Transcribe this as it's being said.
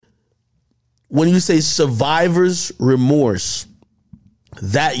when you say survivor's remorse,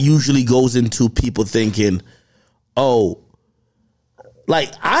 that usually goes into people thinking, oh,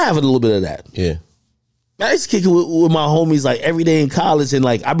 like I have a little bit of that. Yeah. I used to kick it with my homies like every day in college, and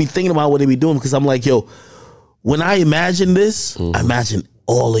like I be thinking about what they be doing because I'm like, yo, when I imagine this, I imagine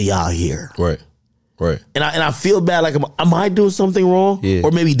all of y'all here. Right. And I feel bad, like am I doing something wrong? Yeah.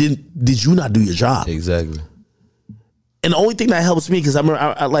 Or maybe did you not do your job? Exactly. And the only thing that helps me, because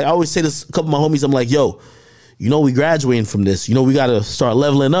I always say this to a couple of my homies, I'm like, yo, we graduating from this. We got to start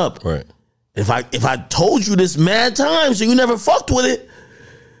leveling up. Right. If I told you this mad times and you never fucked with it,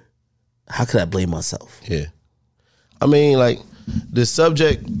 how could I blame myself? Yeah. I mean, like, the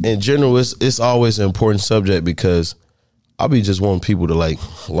subject in general, it's always an important subject because I be just wanting people to, like,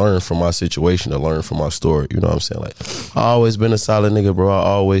 learn from my situation or learn from my story. You know what I'm saying? Like, I always been a solid nigga, bro. I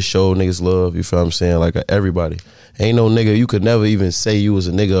always show niggas love. You feel what I'm saying? Like, everybody. Ain't no nigga, you could never even say you was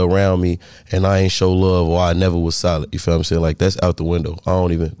a nigga around me and I ain't show love or I never was solid. You feel what I'm saying? Like, that's out the window.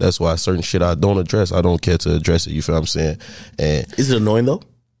 That's why certain shit I don't address, I don't care to address it. You feel what I'm saying? And is it annoying, though?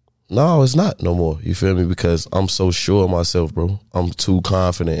 No, it's not no more. You feel me? Because I'm so sure of myself, bro. I'm too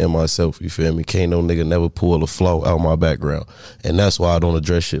confident in myself. You feel me? Can't no nigga never pull a flaw out my background. And that's why I don't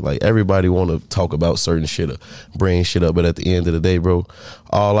address shit. Like, everybody want to talk about certain shit or bring shit up. But at the end of the day, bro,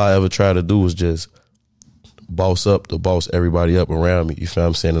 all I ever try to do is just boss everybody up around me. You feel what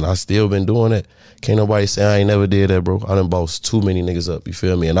I'm saying? And I still been doing that. Can't nobody say I ain't never did that, bro. I done bossed too many niggas up. You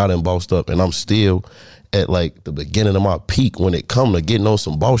feel me? And I done bossed up. And I'm still at like the beginning of my peak when it come to getting on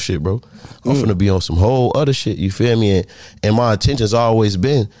some boss shit, bro. I'm finna be on some whole other shit, you feel me? And my intention's always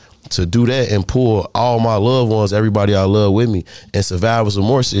been to do that and pull all my loved ones, everybody I love with me. And survivor's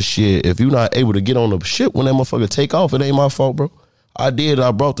remorse is shit. If you're not able to get on the ship when that motherfucker take off, it ain't my fault, bro. I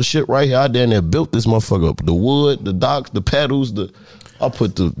brought the shit right here. I down there built this motherfucker up. The wood, the docks, the pedals, I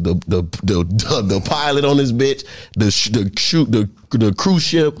put the pilot on this bitch, the cruise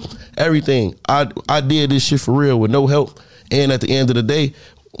ship, everything. I did this shit for real with no help. And at the end of the day,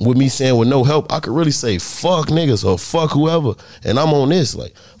 with me saying with no help, I could really say fuck niggas or fuck whoever. And I'm on this,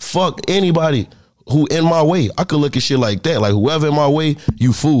 like, fuck anybody who in my way. I could look at shit like that. Like, whoever in my way,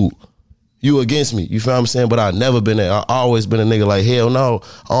 you fool. You against me, you feel what I'm saying? But I never been that. I always been a nigga like, hell no,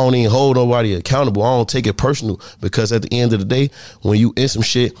 I don't even hold nobody accountable. I don't take it personal because at the end of the day, when you in some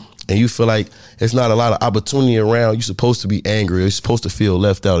shit and you feel like it's not a lot of opportunity around, you're supposed to be angry or you're supposed to feel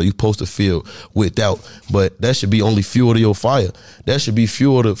left out or you're supposed to feel without. But that should be only fuel to your fire. That should be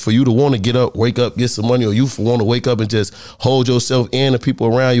fuel for you to want to get up, wake up, get some money, or you want to wake up and just hold yourself and the people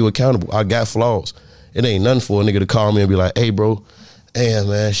around you accountable. I got flaws. It ain't nothing for a nigga to call me and be like, hey, bro, damn,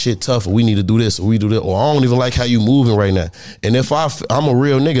 man, shit tough, or we need to do this, or we do that, or I don't even like how you moving right now. And if I'm a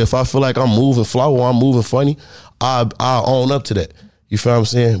real nigga, if I feel like I'm moving flaw or I'm moving funny, I'll own up to that. You feel what I'm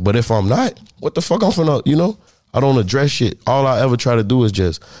saying? But if I'm not, what the fuck I'm finna, I don't address shit. All I ever try to do is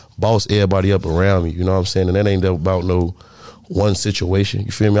just boss everybody up around me, you know what I'm saying? And that ain't about no one situation,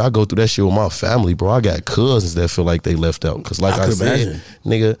 you feel me? I go through that shit with my family, bro. I got cousins that feel like they left out. Cause like I said,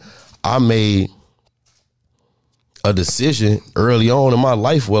 nigga, I made a decision early on in my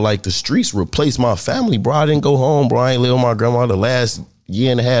life where like the streets replaced my family, bro. I didn't go home, bro. I ain't live with my grandma. The last year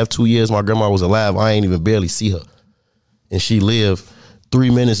and a half, 2 years my grandma was alive, I ain't even barely see her. And she lived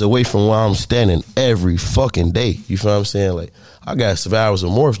 3 minutes away from where I'm standing every fucking day. You feel what I'm saying? Like, I got survivor's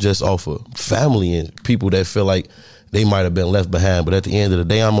remorse just off of family and people that feel like they might have been left behind. But at the end of the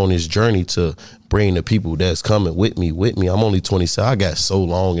day, I'm on this journey to bring the people that's coming with me. I'm only 27. I got so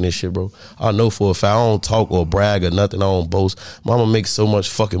long in this shit, bro. I know for a fact I don't talk or brag or nothing. I don't boast. Mama makes so much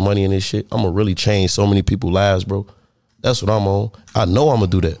fucking money in this shit. I'm going to really change so many people's lives, bro. That's what I'm on. I know I'm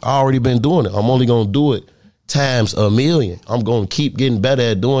going to do that. I already been doing it. I'm only going to do it times a million. I'm going to keep getting better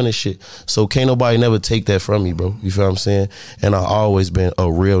at doing this shit. So can't nobody never take that from me, bro. You feel what I'm saying? And I always been a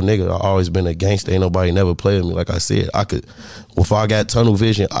real nigga. I always been a gangster. Ain't nobody never play with me. Like I said, if I got tunnel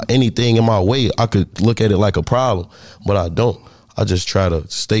vision, anything in my way, I could look at it like a problem, but I don't. I just try to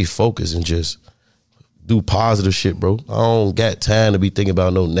stay focused and just do positive shit, bro. I don't got time to be thinking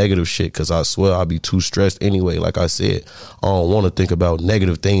about no negative shit because I swear I'll be too stressed anyway. Like I said, I don't want to think about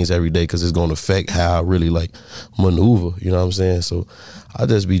negative things every day because it's going to affect how I really like maneuver, you know what I'm saying? So I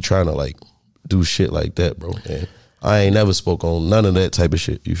just be trying to like do shit like that, bro. And I ain't never spoke on none of that type of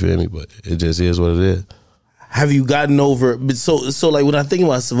shit, you feel me? But it just is what it is. Have you gotten over, so like when I think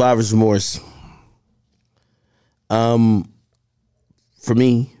about survivor's remorse, for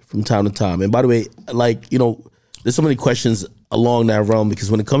me, from time to time. And by the way, like, there's so many questions along that realm because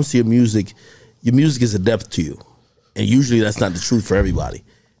when it comes to your music is a depth to you. And usually that's not the truth for everybody.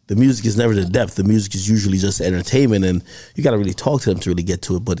 the music is never the depth. The music is usually just entertainment, and you got to really talk to them to really get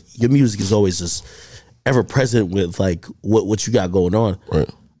to it. But your music is always just ever present with like what you got going on. Right.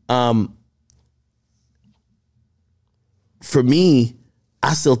 For me,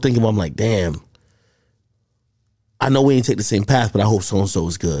 I still think of, I'm like, damn, I know we ain't take the same path, but I hope so and so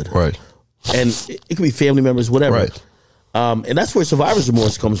is good. Right. And it could be family members, whatever. Right. And that's where survivor's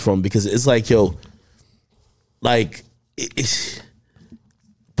remorse comes from, because it's like, yo, like,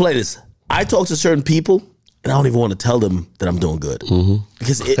 play this. I talk to certain people, and I don't even want to tell them that I'm doing good,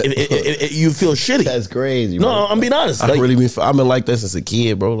 because you feel shitty. That's crazy, No, bro. I'm being honest. I've been like that since a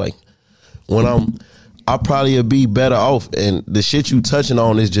kid, bro. Like, when I probably would be better off, and the shit you touching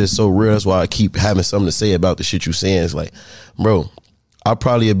on is just so real. That's why I keep having something to say about the shit you saying. It's like, bro, I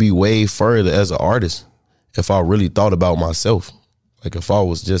probably would be way further as an artist if I really thought about myself. Like, if I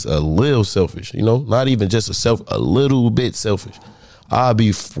was just a little selfish, you know, not even just a little bit selfish. I'd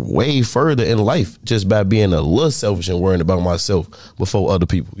be way further in life just by being a little selfish and worrying about myself before other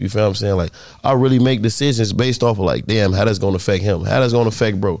people. You feel what I'm saying? Like, I really make decisions based off of like, damn, how that's going to affect him? How that's going to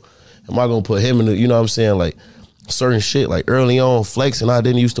affect bro? Am I going to put him in the, you know what I'm saying? Like, certain shit, like early on flexing, I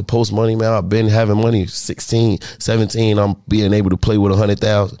didn't used to post money, man. I've been having money 16, 17. I'm being able to play with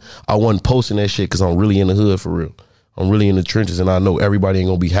 100,000. I wasn't posting that shit because I'm really in the hood for real. I'm really in the trenches, and I know everybody ain't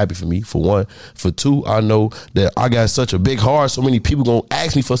gonna be happy for me, for one. For two, I know that I got such a big heart, so many people gonna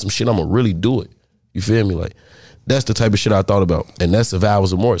ask me for some shit, I'm gonna really do it. You feel me? Like, that's the type of shit I thought about. And that's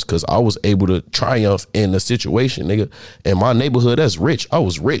survivor's remorse, because I was able to triumph in the situation, nigga. In my neighborhood, that's rich. I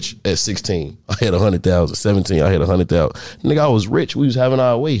was rich at 16. I had 100,000. 17, I had 100,000. Nigga, I was rich. We was having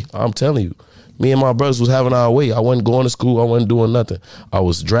our way. I'm telling you. Me and my brothers was having our way. I wasn't going to school. I wasn't doing nothing. I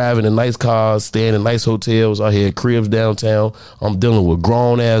was driving in nice cars, staying in nice hotels. I had cribs downtown. I'm dealing with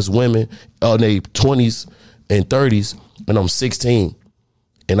grown-ass women in their 20s and 30s, and I'm 16.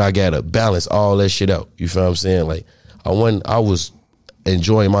 And I got to balance all that shit out. You feel what I'm saying? Like, I was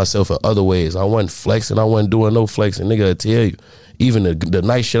enjoying myself in other ways. I wasn't flexing. I wasn't doing no flexing. Nigga, I tell you. Even the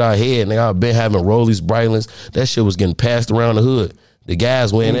nice shit I had, nigga, I've been having Rollies, Breitlands. That shit was getting passed around the hood. The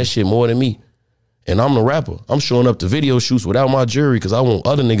guys wearing that shit more than me. And I'm the rapper. I'm showing up to video shoots without my jewelry because I want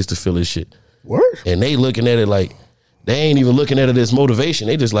other niggas to feel this shit. Word. And they looking at it like, they ain't even looking at it as motivation.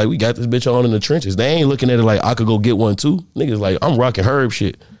 They just like, we got this bitch on in the trenches. They ain't looking at it like, I could go get one too. Niggas like, I'm rocking herb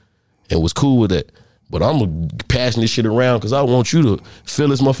shit and was cool with that. But I'm passing this shit around because I want you to feel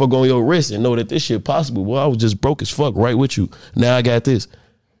this motherfucker on your wrist and know that this shit possible. Well, I was just broke as fuck right with you. Now I got this.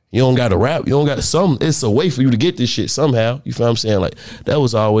 You don't got to rap. You don't got some. It's a way for you to get this shit somehow. You feel what I'm saying? Like, that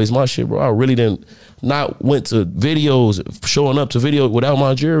was always my shit, bro. I really didn't went to videos, showing up to video without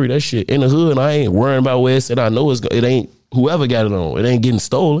my jewelry. That shit in the hood. I ain't worrying about where it's at. I know it ain't whoever got it on. It ain't getting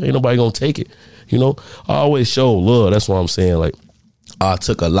stolen. Ain't nobody gonna take it. You know, I always show love. That's what I'm saying. Like, I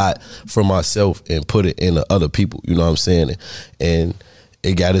took a lot from myself and put it into other people. You know what I'm saying? And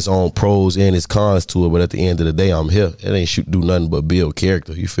it got its own pros and its cons to it, but at the end of the day, I'm here. It ain't do nothing but build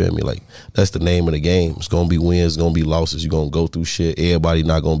character. You feel me? Like, that's the name of the game. It's gonna be wins, it's gonna be losses. You're gonna go through shit. Everybody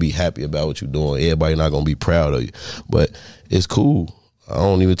not gonna be happy about what you're doing. Everybody not gonna be proud of you. But it's cool. I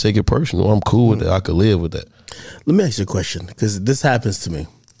don't even take it personal. I'm cool with it. I could live with that. Let me ask you a question, because this happens to me.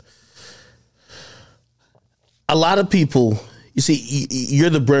 A lot of people, you see,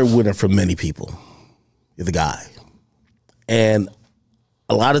 you're the breadwinner for many people. You're the guy. And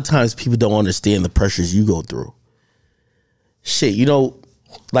a lot of times people don't understand the pressures you go through. Shit, you know,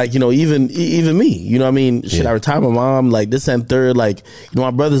 like, you know, even me, you know what I mean? Shit, I retired my mom, like this and third, like, you know,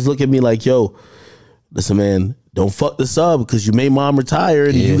 my brothers look at me like, yo, listen, man, don't fuck this up because you made mom retire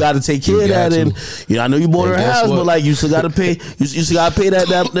and you got to take care of that. And, you know, I know you bought her a house, but like, you still got to pay, you still got to pay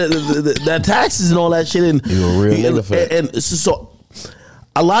that taxes and all that shit. And you a real nigga for that. And so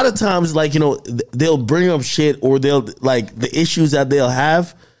a lot of times, like, you know, they'll bring up shit or they'll, like, the issues that they'll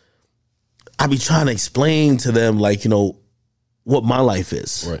have. I be trying to explain to them, like, you know, what my life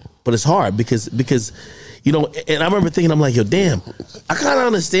is. Right. But it's hard because, you know, and I remember thinking, I'm like, yo, damn, I kind of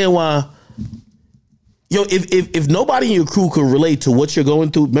understand why, yo, if nobody in your crew could relate to what you're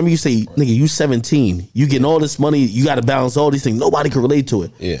going through, remember you say, nigga, you 17, you getting all this money, you got to balance all these things. Nobody could relate to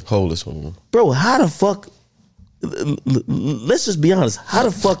it. Yeah, hold this one. Bro, how the fuck, let's just be honest. How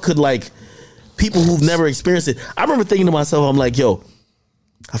the fuck could, like, people who've never experienced it? I remember thinking to myself, I'm like, yo,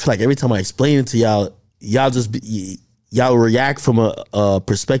 I feel like every time I explain it to y'all, y'all react from a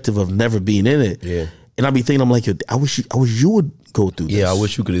perspective of never being in it. Yeah. And I be thinking, I'm like, yo, I wish you would go through this. Yeah, I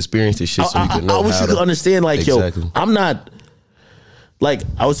wish you could experience this shit so you could know. I wish you could understand, like, exactly. Yo, I'm not, like,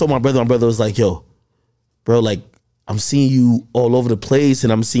 I was telling my brother was like, yo, bro, like, I'm seeing you all over the place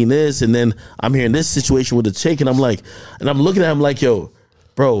and I'm seeing this and then I'm hearing this situation with a chick and I'm like, and I'm looking at him like, yo,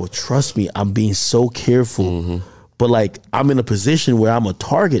 bro, trust me, I'm being so careful. But like, I'm in a position where I'm a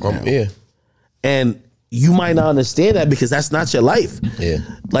target now. Yeah. And you might not understand that because that's not your life. Yeah.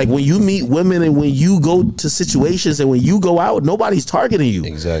 Like when you meet women and when you go to situations and when you go out, nobody's targeting you.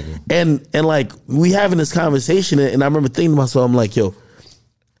 Exactly. And like we having this conversation and I remember thinking to myself, I'm like, yo,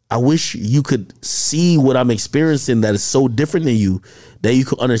 I wish you could see what I'm experiencing that is so different than you, that you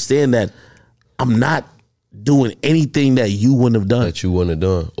could understand that I'm not doing anything that you wouldn't have done. That you wouldn't have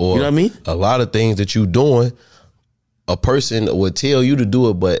done. Or you know what I mean? A lot of things that you doing, a person would tell you to do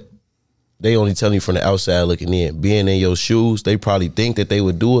it, but they only tell you from the outside looking in. Being in your shoes, they probably think that they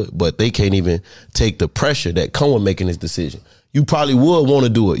would do it, but they can't even take the pressure that come with making this decision. You probably would want to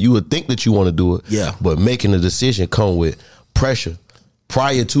do it. You would think that you want to do it. Yeah. But making a decision come with pressure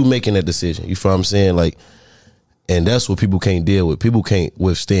prior to making that decision. You feel what I'm saying? Like, and that's what people can't deal with. People can't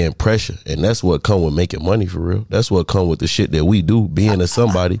withstand pressure. And that's what come with making money for real. That's what come with the shit that we do, being a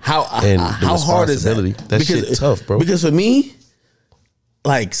somebody. How hard is that? That shit tough, bro. Because for me,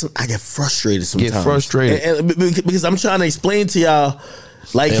 like I get frustrated sometimes. Get frustrated. And because I'm trying to explain to y'all,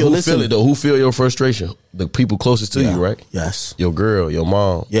 like, and yo, who listen. feel it though? Who feel your frustration? The people closest to you, right? Yes. Your girl, your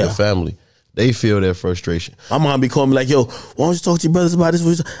mom, your family. They feel that frustration. My mom be calling me like, yo, why don't you talk to your brothers about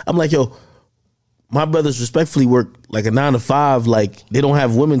this? I'm like, yo, my brothers respectfully work like a 9 to 5. Like they don't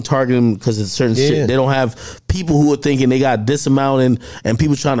have women targeting them because of certain shit. They don't have people who are thinking they got this amount and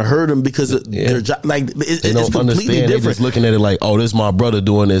people trying to hurt them because of their job. Like they don't it's completely understand. different. They just looking at it like, oh, this is my brother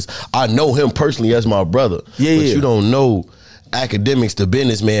doing this. I know him personally as my brother. But you don't know academics to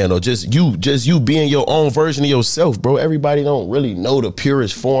businessman or just you being your own version of yourself, bro. Everybody don't really know the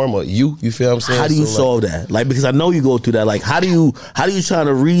purest form of you. You feel what I'm saying? How do you solve that? Like, because I know you go through that. Like, how do you try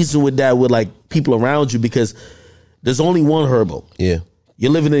to reason with that with like people around you? Because there's only one herbo. Yeah.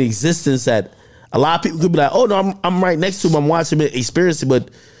 You're living in existence that a lot of people could be like, oh no, I'm right next to him, I'm watching it, experiencing, but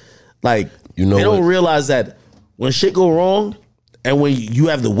like they don't realize that when shit go wrong and when you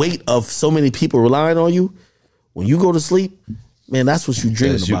have the weight of so many people relying on you, when you go to sleep, man, that's what you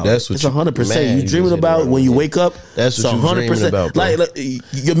dreaming about. That's what it's 100%. You dreaming about when you wake up. That's what you dreaming about, bro. Like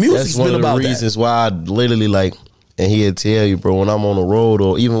your music's been about that. That's one of the reasons why I literally like, and he'll tell you, bro, when I'm on the road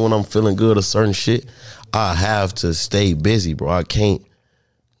or even when I'm feeling good or certain shit, I have to stay busy, bro. I can't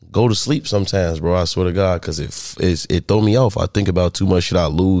go to sleep sometimes, bro. I swear to God, because it throw me off. I think about too much shit. I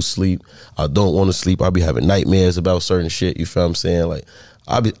lose sleep. I don't want to sleep. I be having nightmares about certain shit. You feel what I'm saying? Like,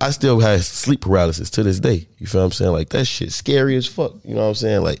 I still have sleep paralysis to this day. You feel what I'm saying? Like, that shit scary as fuck. You know what I'm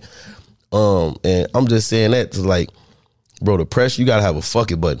saying? Like, and I'm just saying that to like, bro, the pressure, you gotta have a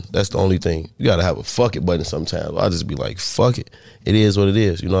fuck it button. That's the only thing. You gotta have a fuck it button sometimes. I just be like, fuck it. It is what it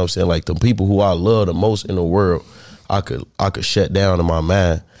is. You know what I'm saying? Like, the people who I love the most in the world, I could shut down in my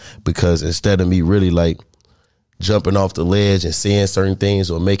mind, because instead of me really like jumping off the ledge and saying certain things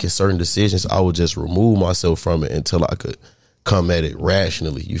or making certain decisions, I would just remove myself from it until I could come at it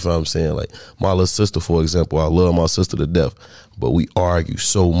rationally. You feel what I'm saying? Like my little sister, for example, I love my sister to death, but we argue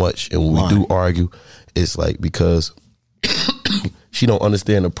so much. And when we do argue, it's like because she don't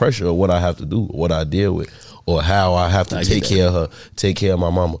understand the pressure of what I have to do, what I deal with, or how I have to take care of her, take care of my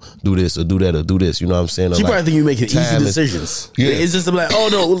mama, do this or do that or do this. You know what I'm saying? She probably think you making easy decisions. Yeah. It's just like, oh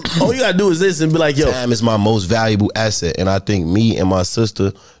no, all you gotta do is this, and be like, yo. Time is my most valuable asset. And I think me and my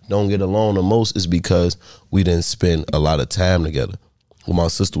sister don't get along the most is because we didn't spend a lot of time together. When my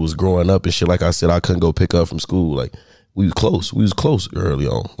sister was growing up and shit, like I said, I couldn't go pick her up from school. Like, we was close. We was close early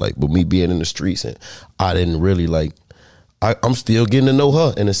on. Like, but me being in the streets, and I didn't really like, I'm still getting to know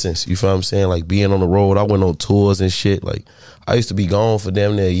her in a sense. You feel what I'm saying? Like, being on the road, I went on tours and shit. Like, I used to be gone for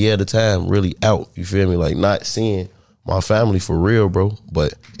damn near a year at a time, really out. You feel me? Like, not seeing my family for real, bro.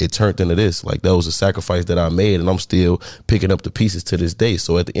 But it turned into this. Like, that was a sacrifice that I made, and I'm still picking up the pieces to this day.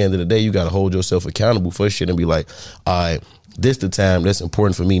 So at the end of the day, you got to hold yourself accountable for shit and be like, all right, this the time that's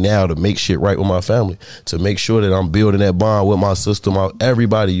important for me now to make shit right with my family, to make sure that I'm building that bond with my sister,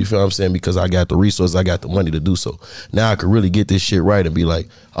 everybody, you feel what I'm saying? Because I got the resources, I got the money to do so. Now I can really get this shit right and be like,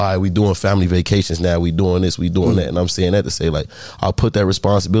 all right, we doing family vacations now, we doing this, we doing that. And I'm saying that to say, like, I'll put that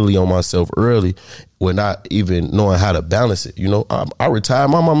responsibility on myself early when not even knowing how to balance it. You know, I retired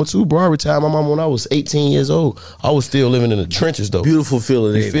my mama too, bro. I retired my mama when I was 18 years old. I was still living in the trenches, though. Beautiful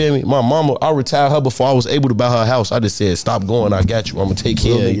feeling. You feel me? My mama, I retired her before I was able to buy her house. I just said, stop going, I got you. I'm going to take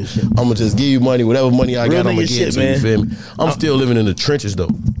care of you. I'm going to just give you money, whatever money I got, I'm going to get to you. You feel me? I'm still living in the trenches, though.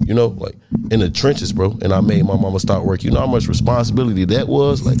 You know, like, in the trenches, bro. And I made my mama start work. You know how much responsibility that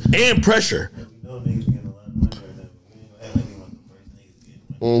was? Like, and pressure.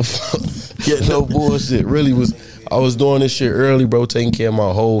 Yeah, no bullshit. Really I was doing this shit early, bro, taking care of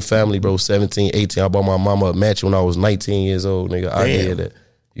my whole family, bro, 17, 18. I bought my mama a match when I was 19 years old, nigga. I did that.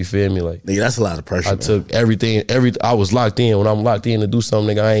 You feel me? Like, nigga, that's a lot of pressure. I took everything. I was locked in. When I'm locked in to do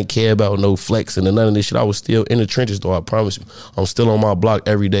something, nigga, I ain't care about no flexing and none of this shit. I was still in the trenches, though. I promise you, I'm still on my block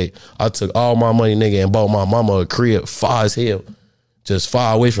every day. I took all my money, nigga, and bought my mama a crib far as hell, just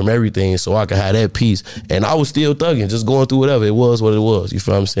far away from everything, so I could have that peace. And I was still thugging, just going through whatever. It was what it was. You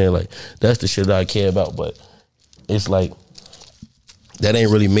feel what I'm saying? Like, that's the shit that I care about. But it's like, that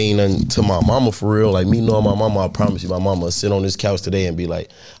ain't really mean nothing to my mama for real. Like, me knowing my mama, I promise you, my mama will sit on this couch today and be like,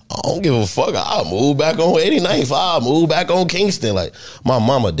 I don't give a fuck. I'll move back on 89th. I'll move back on Kingston. Like, my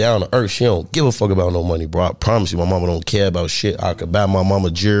mama down to earth. She don't give a fuck about no money, bro. I promise you, my mama don't care about shit. I could buy my mama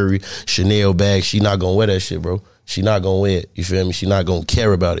jewelry, Chanel bag. She not gonna wear that shit, bro. She not gonna wear it. You feel me? She not gonna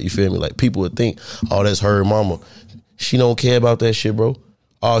care about it. You feel me? Like, people would think, oh, that's her mama. She don't care about that shit, bro.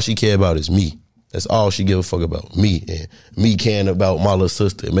 All she care about is me. That's all she give a fuck about, me, and me caring about my little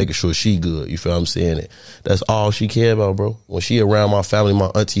sister and making sure she good. You feel what I'm saying? That's all she care about, bro. When she around my family,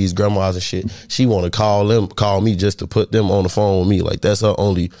 my aunties, grandmas and shit, she want to call me just to put them on the phone with me. Like, that's her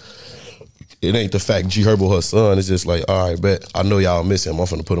only. It ain't the fact G Herbo her son. It's just like, all right, bet. I know y'all miss him. I'm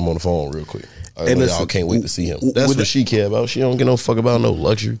finna put him on the phone real quick. I know y'all can't wait to see him. That's what she care about. She don't give no fuck about no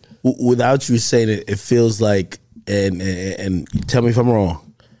luxury. Without you saying it, it feels like, and tell me if I'm wrong,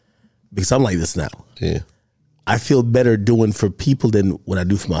 because I'm like this now. Yeah. I feel better doing for people than what I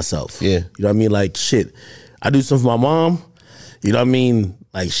do for myself. Yeah. You know what I mean? Like, shit, I do something for my mom. You know what I mean?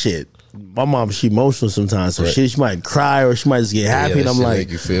 Like, shit, my mom, she emotional sometimes. So she might cry or she might just get happy. And I'm like,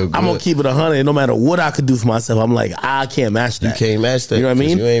 I'm going to keep it 100. And no matter what I could do for myself, I'm like, I can't match that. You can't match that. You know what I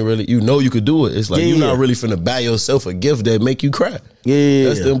mean? You ain't really, you know you could do it. It's like, you're not really finna buy yourself a gift that make you cry. Yeah.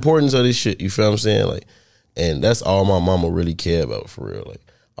 That's the importance of this shit. You feel what I'm saying? Like, and that's all my mama really care about for real. Like,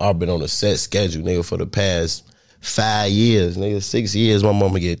 I've been on a set schedule, nigga, for the past 5 years, nigga, 6 years. My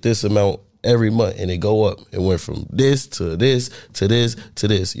mama get this amount every month, and it go up. It went from this to this to this to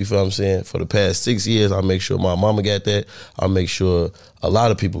this. You feel what I'm saying? For the past 6 years, I make sure my mama got that. I make sure a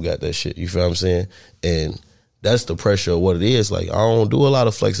lot of people got that shit. You feel what I'm saying? And that's the pressure of what it is. Like, I don't do a lot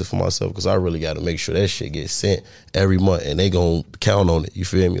of flexing for myself because I really got to make sure that shit gets sent every month, and they gonna count on it. You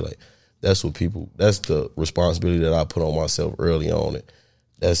feel me? Like, that's the responsibility that I put on myself early on it.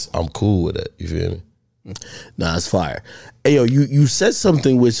 I'm cool with that. You feel me? Nah, it's fire. Hey, yo, you said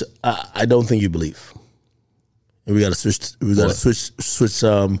something which I don't think you believe. And we got to switch. We got to switch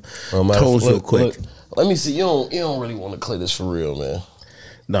tones real quick. Look, let me see. You don't really want to clear this for real, man.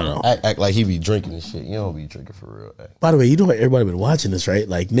 No. Act like he be drinking and shit. You don't be drinking for real. By the way, you know everybody been watching this, right?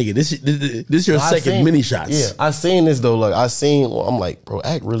 Like, nigga, this is your second mini shots. Yeah, I seen this though. Like, I'm like, bro,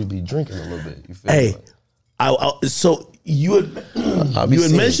 Act really be drinking a little bit. You feel me? Like, so you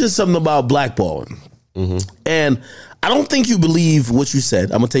had mentioned something about blackballing, and I don't think you believe what you said.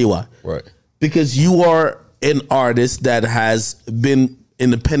 I'm gonna tell you why. Right. Because you are an artist that has been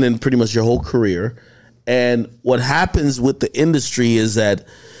independent pretty much your whole career, and what happens with the industry is that,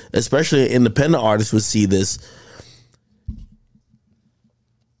 especially independent artists would see this.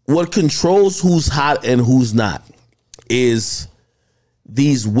 What controls who's hot and who's not is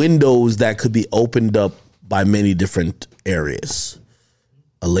these windows that could be opened up by many different areas,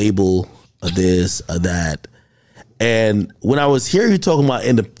 a label, a this, a that. And when I was hearing you talking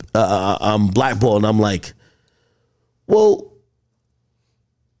about blackball, and I'm like, well,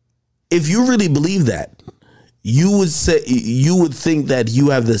 if you really believe that, you would think that you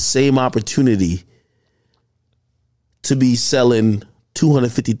have the same opportunity to be selling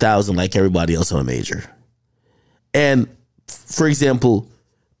 250,000 like everybody else on a major. And for example,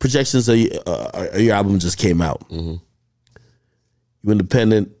 projections of your album just came out. Mm-hmm. You're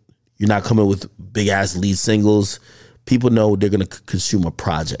independent. You're not coming with big ass lead singles. People know they're going to consume a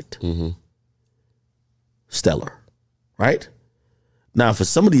project. Mm-hmm. Stellar, right? Now, for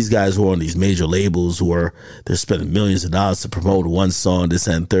some of these guys who are on these major labels they're spending millions of dollars to promote one song, this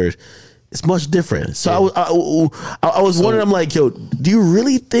and third, it's much different. So yeah. I was wondering, I'm like, yo, do you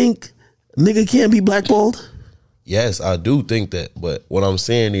really think nigga can't be blackballed? Yes, I do think that. But what I'm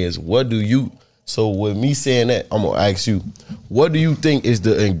saying is, so with me saying that, I'm going to ask you, what do you think is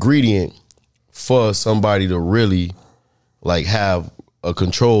the ingredient for somebody to really like have a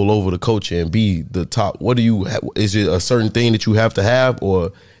control over the culture and be the top? What do you have? Is it a certain thing that you have to have,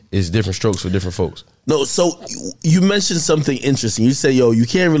 or is different strokes for different folks? No, so you mentioned something interesting. You say, yo, you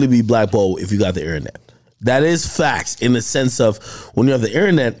can't really be blackballed if you got the internet. That is facts in the sense of when you have the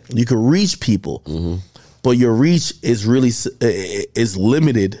internet, you can reach people. Mm-hmm. But your reach is really is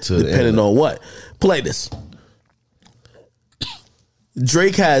limited depending on what. Play this.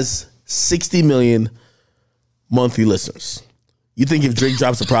 Drake has 60 million monthly listeners. You think if Drake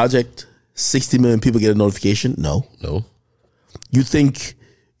drops a project, 60 million people get a notification? No. No. You think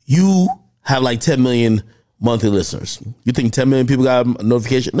you have like 10 million monthly listeners. You think 10 million people got a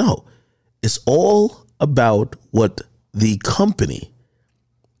notification? No. It's all about what the company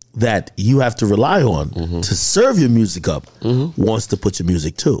that you have to rely on to serve your music up wants to put your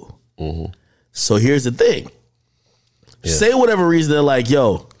music to. So here's the thing. Yeah. Say whatever reason they're like,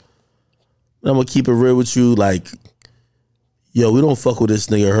 yo, I'm gonna keep it real with you. Like, yo, we don't fuck with this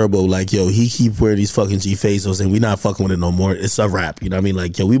nigga Herbo. Like, yo, he keep wearing these fucking G-Fazos and we not fucking with it no more. It's a rap. You know what I mean?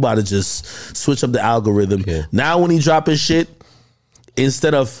 Like, yo, we about to just switch up the algorithm. Yeah. Now when he drop his shit,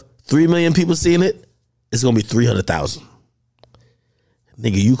 instead of 3 million people seeing it, it's gonna be 300,000.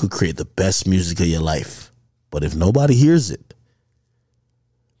 Nigga, you could create the best music of your life, but if nobody hears it,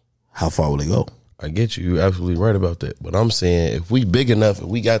 how far will it go? I get you. You're absolutely right about that. But I'm saying if we big enough and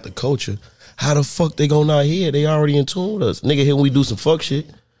we got the culture, how the fuck they gonna not hear? They already in tune with us. Nigga, here when we do some fuck shit.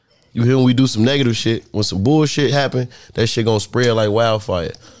 You hear when we do some negative shit. When some bullshit happen, that shit gonna spread like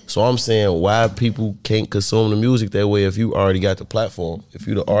wildfire. So I'm saying why people can't consume the music that way if you already got the platform. If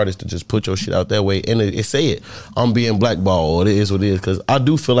you the artist to just put your shit out that way and it say it. I'm being blackballed or it is what it is. Cause I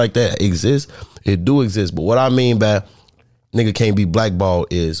do feel like that exists. It do exist. But what I mean by nigga can't be blackballed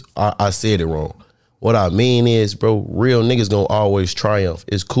is I said it wrong. What I mean is, bro, real niggas gonna always triumph.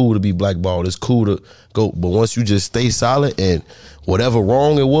 It's cool to be blackballed. It's cool to go. But once you just stay solid and whatever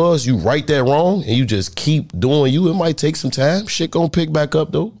wrong it was, you right that wrong and you just keep doing you, it might take some time. Shit gonna pick back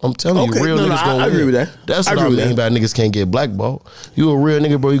up, though. I'm telling you, real niggas gonna win. I agree with that. That's what I mean by niggas can't get blackballed. You a real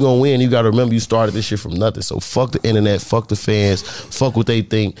nigga, bro, you gonna win. You gotta remember you started this shit from nothing. So fuck the internet, fuck the fans, fuck what they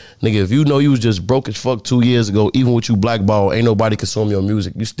think. Nigga, if you know you was just broke as fuck 2 years ago, even with you blackballed, ain't nobody consume your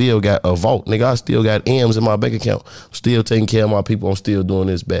music. You still got a vault. Nigga, I still got M's in my bank account. I'm still taking care of my people. I'm still doing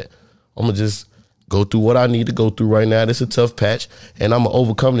this bet. I'm gonna just go through what I need to go through right now. This is a tough patch, and I'm going to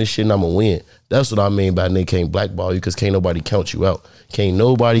overcome this shit, and I'm going to win. That's what I mean by nigga can't blackball you, because can't nobody count you out. Can't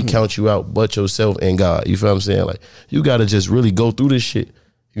nobody count you out but yourself and God. You feel what I'm saying? Like, you got to just really go through this shit.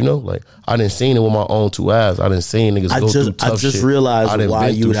 You know? Like, I done seen it with my own 2 eyes. I done seen niggas go through tough shit. I just realized why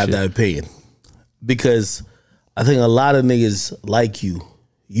you would have that opinion. Because I think a lot of niggas like you,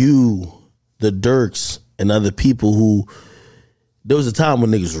 the Dirks, and other people who, there was a time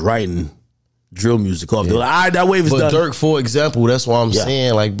when niggas was writing drill music off. They're like, all right, that wave is done. But Dirk, for example, that's why I'm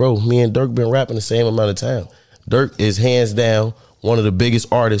saying, like, bro, me and Dirk been rapping the same amount of time. Dirk is hands down one of the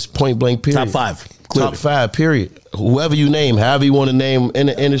biggest artists, point blank, period. Top 5. Clearly. Top 5, period. Whoever you name, however you want to name in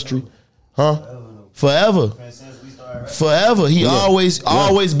the industry. Huh? Forever. Forever. He always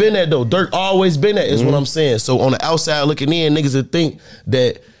been that, though. Dirk always been that, is what I'm saying. So on the outside looking in, niggas would think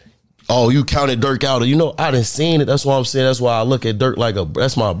that, oh, you counted Dirk out. You know, I done seen it. That's what I'm saying. That's why I look at Dirk like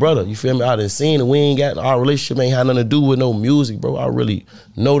that's my brother. You feel me? I done seen it. We ain't got, our relationship ain't had nothing to do with no music, bro. I really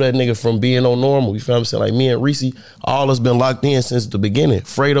know that nigga from being on Normal. You feel what I'm saying? Like me and Reese, all us been locked in since the beginning.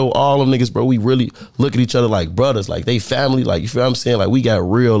 Fredo, all them niggas, bro, we really look at each other like brothers. Like they family. Like, you feel what I'm saying? Like we got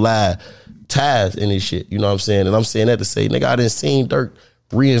real live ties in this shit. You know what I'm saying? And I'm saying that to say, nigga, I done seen Dirk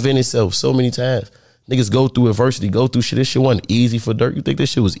reinvent himself so many times. Niggas go through adversity, go through shit. This shit wasn't easy for Dirk. You think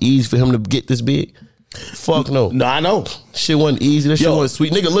this shit was easy for him to get this big? Fuck no. No, I know. Shit wasn't easy. This shit wasn't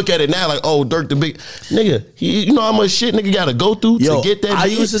sweet. Nigga, look at it now like, oh, Dirk the big. Nigga, you know how much shit nigga gotta go through to get that I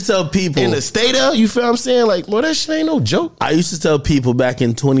used to tell people. In the state of, you feel what I'm saying? Like, well, that shit ain't no joke. I used to tell people back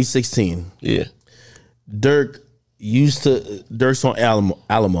in 2016. Yeah. Dirk's on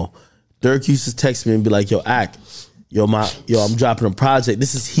Alamo. Dirk used to text me and be like, yo, I'm dropping a project.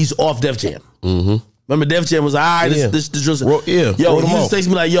 He's off Def Jam. Mm-hmm. Remember Def Jam was, all right, this just, yo, he used to text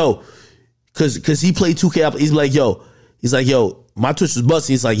me like, yo, cause he played 2K. He's like, yo, my Twitch was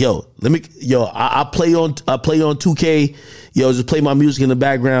busting. He's like, yo, I play on 2K. Yo, just play my music in the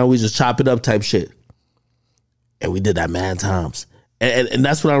background. We just chop it up type shit. And we did that mad times. And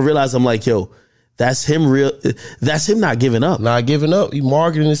that's when I realized, I'm like, yo, that's him not giving up. Not giving up. He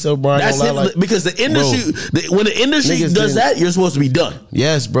marketing himself, Brian. That's him, because the industry, when the industry does that, you're supposed to be done.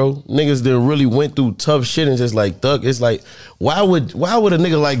 Yes, bro. Niggas that really went through tough shit and just like Thug. It's like, why would a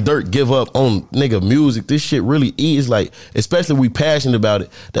nigga like Dirk give up on nigga music? This shit really is like, especially we passionate about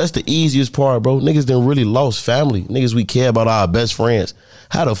it. That's the easiest part, bro. Niggas done really lost family. Niggas we care about our best friends.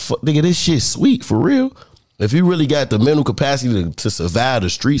 How the fuck, nigga, this shit sweet for real. If you really got the mental capacity to survive the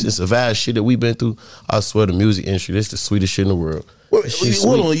streets and survive shit that we've been through, I swear the music industry, this is the sweetest shit in the world.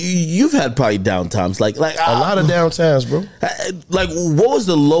 Hold on, you've had probably down times, like a lot of down times, bro. Like, what was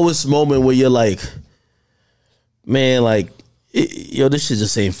the lowest moment where you're like, man, like, Yo, this shit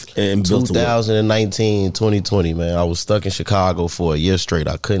just ain't built to work. 2019, 2020, man. I was stuck in Chicago for a year straight.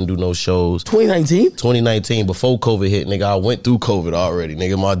 I couldn't do no shows. 2019, before COVID hit, nigga. I went through COVID already,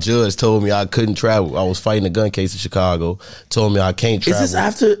 nigga. My judge told me I couldn't travel. I was fighting a gun case in Chicago. Told me I can't travel. Is this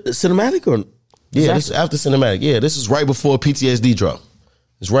after Cinematic or? Yeah, this is after Cinematic. Yeah, this is right before PTSD drop.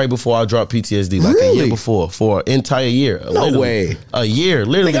 It's right before I dropped PTSD, like a year before, for an entire year. No way. A year,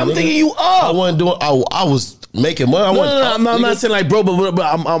 literally. Nigga, I'm thinking you up. I wasn't doing. I was making money. I'm not saying like, bro, but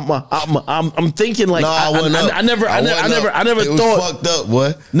I'm thinking like, I never it thought. Was fucked up,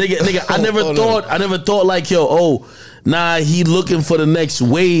 boy. Nigga, I never thought like, yo, he looking for the next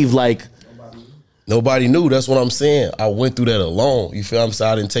wave, like. Nobody knew. That's what I'm saying. I went through that alone. You feel what I'm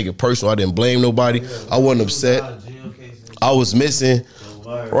saying? I didn't take it personal. I didn't blame nobody. I wasn't upset. I was missing.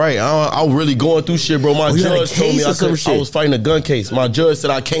 Right, I was really going through shit, bro. My judge told me I was fighting a gun case. My judge said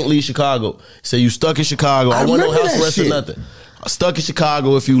I can't leave Chicago. He said you stuck in Chicago. I wasn't no house arrest or nothing. I stuck in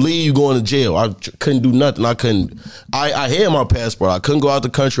Chicago. If you leave, you going to jail. I couldn't do nothing. I had my passport. I couldn't go out the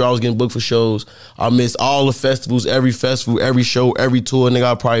country. I was getting booked for shows. I missed all the festivals, every show, every tour. Nigga,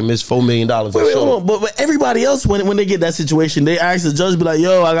 I probably missed $4 million. But everybody else, when they get that situation, they ask the judge, be like,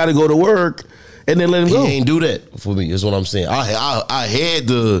 yo, I got to go to work. And then let him go. He ain't do that for me, is what I'm saying. I had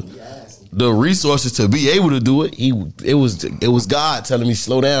the resources to be able to do it. It was God telling me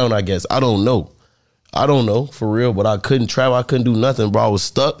slow down, I guess. I don't know, for real, but I couldn't travel. I couldn't do nothing, bro. I was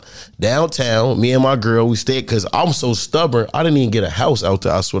stuck downtown. Me and my girl, we stayed, because I'm so stubborn. I didn't even get a house out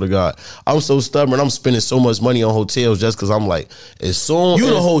there, I swear to God. I'm so stubborn. I'm spending so much money on hotels just because I'm like, as soon You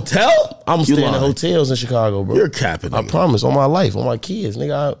in a hotel? I'm staying in hotels in Chicago, bro. You're capping. I promise, on my life, on my kids,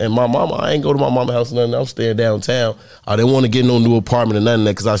 nigga. And my mama, I ain't go to my mama's house or nothing. I'm staying downtown. I didn't want to get no new apartment or nothing,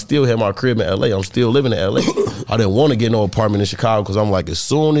 because I still had my crib in LA. I'm still living in LA. I didn't want to get no apartment in Chicago, because I'm like,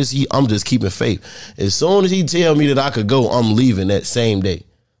 I'm just keeping faith. As soon as he tell me that I could go, I'm leaving that same day.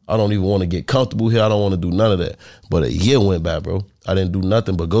 I don't even want to get comfortable here. I don't want to do none of that. But a year went by, bro. I didn't do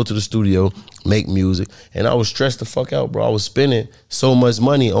nothing but go to the studio, make music, and I was stressed the fuck out, bro. I was spending so much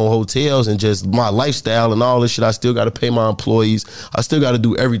money on hotels and just my lifestyle and all this shit. I still got to pay my employees. I still got to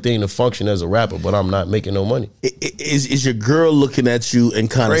do everything to function as a rapper, but I'm not making no money. Is your girl looking at you and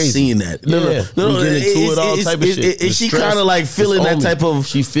kind of seeing that? No, getting into it, all type of shit. Is she kind of like feeling that type of?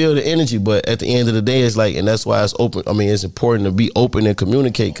 She feel the energy, but at the end of the day, it's like, and that's why it's open. I mean, it's important to be open and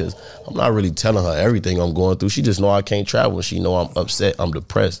communicate, because I'm not really telling her everything I'm going through. She just know I can't travel. She know I'm upset. I'm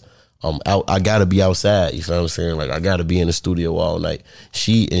depressed. I'm out. I gotta be outside. You feel what I'm saying? Like, I gotta be in the studio all night.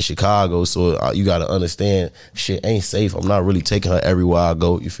 She in Chicago, so you gotta understand, shit ain't safe. I'm not really taking her everywhere I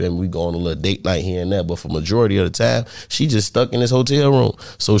go. You feel me? We go on a little date night here and there, but for majority of the time, she just stuck in this hotel room.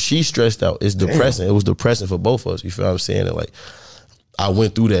 So she's stressed out. It's depressing. It was depressing for both of us. You feel what I'm saying? And like, I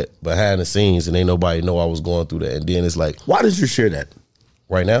went through that behind the scenes, and ain't nobody know I was going through that. And then it's like, why did you share that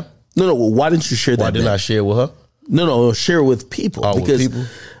right now? No. Why didn't you share that? Why didn't I share with her? No, share it with people. Because with people?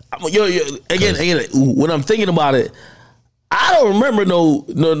 Again, when I'm thinking about it, I don't remember no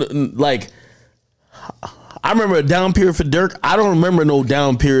like. I remember a down period for Dirk. I don't remember no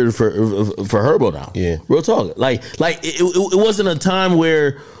down period for Herbo now. Yeah, real talk. Like it wasn't a time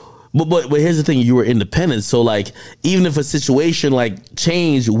where. But here's the thing: you were independent, so like even if a situation like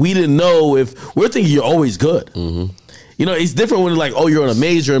changed, we didn't know if we're thinking you're always good. Mm-hmm. You know, it's different when it's like, oh, you're on a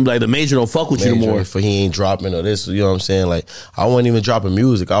major and like the major don't fuck with you anymore. For he ain't dropping or this, you know what I'm saying? Like, I wasn't even dropping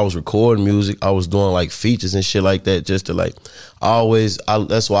music. I was recording music. I was doing like features and shit like that, just to like,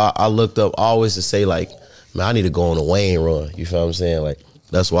 that's why I looked up always to say like, man, I need to go on a Wayne run. You feel what I'm saying? Like,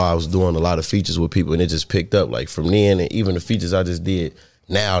 that's why I was doing a lot of features with people, and it just picked up. Like, from then, and even the features I just did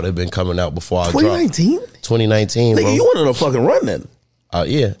now, they've been coming out before I dropped. 2019, bro. Nigga, you went on a fucking run then.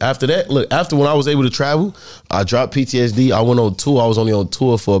 Yeah. After that, look, after when I was able to travel, I dropped PTSD. I went on tour. I was only on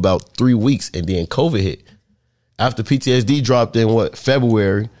tour for about 3 weeks, and then COVID hit. After PTSD dropped in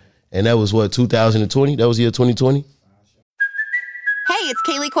February, and that was 2020? That was year 2020? Hey, it's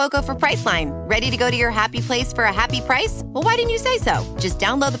Kaylee Cuoco for Priceline. Ready to go to your happy place for a happy price? Well, why didn't you say so? Just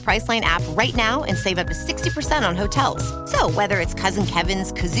download the Priceline app right now and save up to 60% on hotels. So whether it's Cousin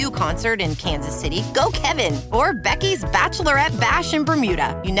Kevin's Kazoo Concert in Kansas City, go Kevin, or Becky's Bachelorette Bash in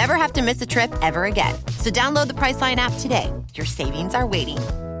Bermuda, you never have to miss a trip ever again. So download the Priceline app today. Your savings are waiting.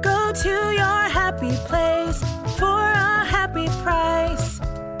 Go to your happy place for a happy price.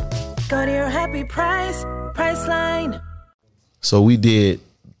 Go to your happy price, Priceline. So we did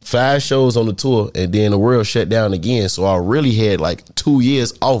 5 shows on the tour, and then the world shut down again. So I really had like 2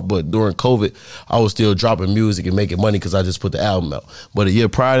 years off, but during COVID, I was still dropping music and making money because I just put the album out. But a year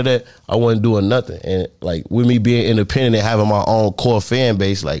prior to that, I wasn't doing nothing. And like with me being independent and having my own core fan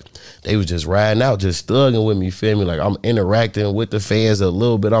base, like they was just riding out, just thugging with me, you feel me? Like I'm interacting with the fans a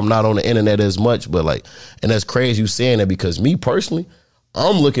little bit. I'm not on the internet as much, but like, and that's crazy you saying that because me personally,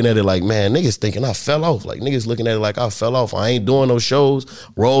 I'm looking at it like, man, niggas thinking I fell off. Like, niggas looking at it like I fell off. I ain't doing no shows,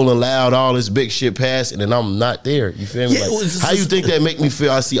 rolling loud, all this big shit past, and then I'm not there. You feel me? Yeah, like, how you think that make me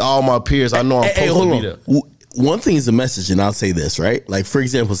feel? I see all my peers. I know I'm supposed to be there. One thing is the message, and I'll say this, right? Like, for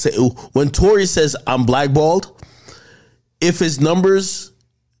example, say, when Tory says I'm blackballed, if his numbers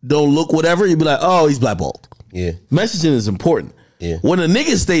don't look whatever, you'd be like, oh, he's blackballed. Yeah. Messaging is important. Yeah. When a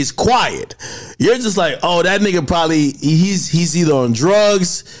nigga stays quiet, you're just like, oh, that nigga probably he's either on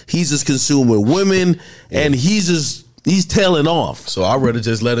drugs, he's just consumed with women, and he's tailing off. So I'd rather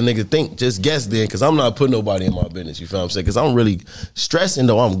just let a nigga think, just guess then, because I'm not putting nobody in my business, you feel what I'm saying? Because I'm really stressing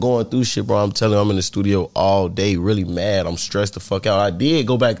though. I'm going through shit, bro. I'm telling you, I'm in the studio all day, really mad. I'm stressed the fuck out. I did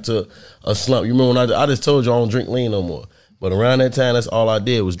go back to a slump. You remember when I just told you I don't drink lean no more. But around that time, that's all I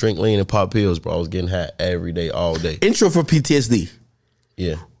did was drink lean and pop pills, bro. I was getting high every day, all day. Intro for PTSD.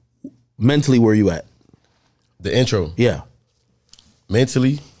 Yeah. Mentally, where you at? The intro. Yeah.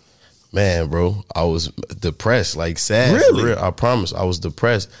 Mentally, man, bro, I was depressed, like sad. Really? Real, I promise, I was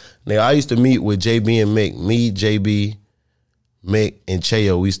depressed. Nigga, I used to meet with JB and Mick. Me, JB, Mick, and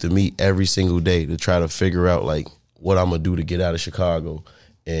Cheo, we used to meet every single day to try to figure out, like, what I'm going to do to get out of Chicago.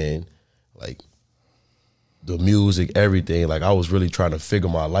 And, like, the music, everything. Like, I was really trying to figure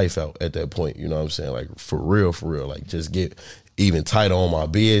my life out at that point. You know what I'm saying? Like, for real. Like, just get even tighter on my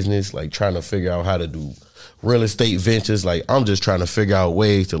business. Like, trying to figure out how to do real estate ventures. Like, I'm just trying to figure out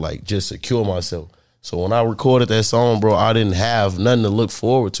ways to, like, just secure myself. So when I recorded that song, bro, I didn't have nothing to look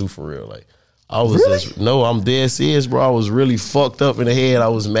forward to for real. Like, I was really? just, no, I'm dead serious, bro. I was really fucked up in the head. I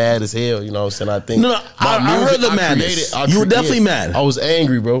was mad as hell, you know what I'm saying? I think I heard the madness. You were definitely mad. I was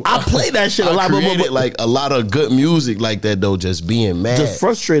angry, bro. I played that shit a lot. I created like a lot of good music like that though, just being mad. Just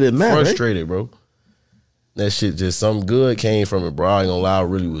frustrated, mad, frustrated, right? Bro. That shit, just something good came from it, bro. I ain't gonna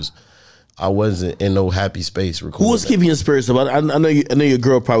lie, I wasn't in no happy space recording. Who was keeping your spirits up? I know your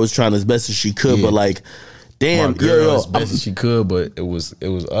girl probably was trying as best as she could, but like, damn, my girl as best as she could, but it was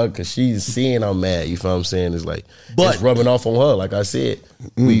ugly because she's seeing I'm mad. You feel what I'm saying? It's like, it's rubbing off on her. Like I said,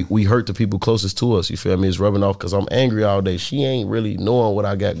 we hurt the people closest to us. You feel me? It's rubbing off because I'm angry all day. She ain't really knowing what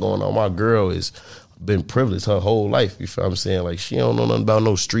I got going on. My girl is been privileged her whole life. You feel what I'm saying? Like, she don't know nothing about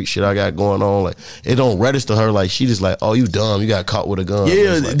no street shit I got going on. Like, it don't register her. Like, she just like, oh, you dumb. You got caught with a gun.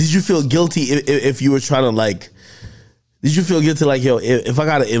 Yeah. Like, did you feel guilty if you were trying to like? Did you feel guilty like, yo, if I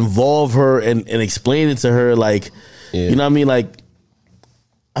gotta involve her and explain it to her, like, you know what I mean? Like,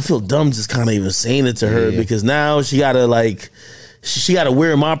 I feel dumb just kind of even saying it to her because now she gotta like, she gotta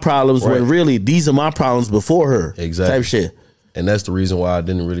wear my problems when really these are my problems before her. Exactly. Type shit. And that's the reason why I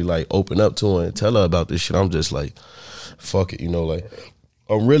didn't really like open up to her and tell her about this shit. I'm just like, fuck it, you know, like,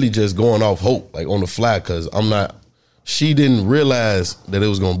 I'm really just going off hope, like on the fly, because she didn't realize that it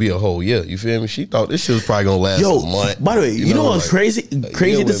was gonna be a whole year. You feel me? She thought this shit was probably gonna last a month. By the way, you know what's crazy?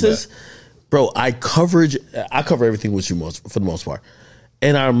 Crazy this is? Bro, I cover everything with you for the most part.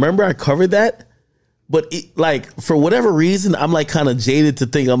 And I remember I covered that, but like for whatever reason, I'm like kind of jaded to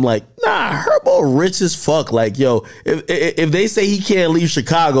think I'm like, nah, Herbo rich as fuck. Like, yo, if they say he can't leave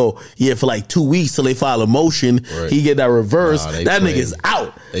Chicago, for like 2 weeks till they file a motion, he get that reverse. Nah, that nigga's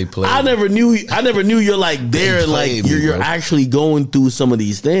out. They play. I never knew you're like there and like you're actually going through some of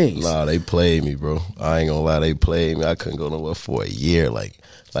these things. Nah, they played me, bro. I ain't gonna lie, they played me. I couldn't go nowhere for a year. Like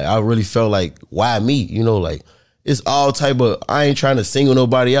I really felt like, why me? You know, like, it's all type of, I ain't trying to single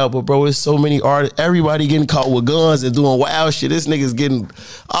nobody out, but bro, it's so many artists, everybody getting caught with guns and doing wild shit. This nigga's getting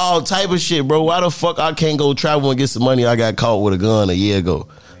all type of shit, bro. Why the fuck I can't go travel and get some money? I got caught with a gun a year ago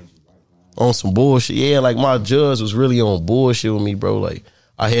on some bullshit. Yeah, like my judge was really on bullshit with me, bro. Like,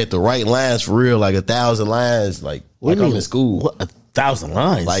 I had the right lines for real, like 1,000 lines, like I'm in school. What, 1,000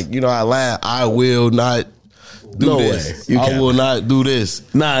 lines? Like, you know, I will not do this. I will not do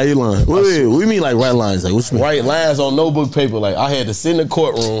this. Nah, you lying. Wait, we mean like right lines. Like, what you mean? Right lines on notebook paper. Like, I had to sit in the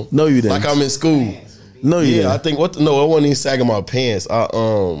courtroom. No, you didn't. Like I'm in school. No, you didn't. I think no, I wasn't even sagging my pants.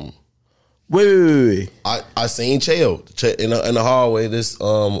 Wait. I seen Cheo in the hallway. This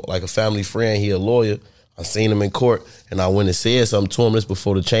like a family friend. He a lawyer. I seen him in court, and I went and said something to him. This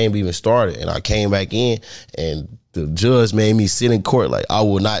before the chamber even started, and I came back in, and the judge made me sit in court like I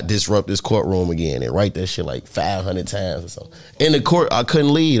will not disrupt this courtroom again, and write that shit like 500 times or something. In the court, I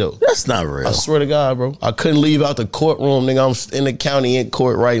couldn't leave though. That's not real. I swear to God, bro, I couldn't leave out the courtroom, nigga. I'm in the county in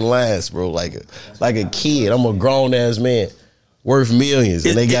court writing lines, bro, like a kid. I'm a grown ass man, worth millions,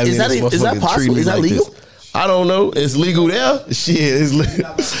 and they got me in this motherfucker. Is that possible? Is that like legal? This. I don't know. It's legal there. Shit, it's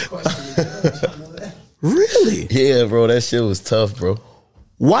legal. Really? Yeah, bro, that shit was tough, bro.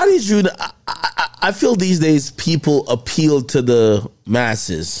 Why did you? I feel these days people appeal to the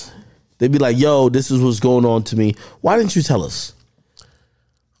masses. They'd be like, "Yo, this is what's going on to me." Why didn't you tell us?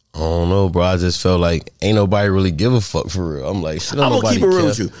 I don't know, bro. I just felt like ain't nobody really give a fuck for real. I'm like, shit, I'm gonna keep it real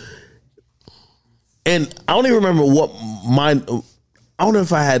with you. And I don't even remember what mine. I don't know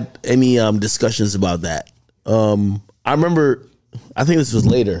if I had any discussions about that. I remember. I think this was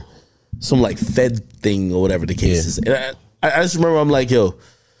later. Some like Fed thing or whatever the case is. And I just remember I'm like, yo,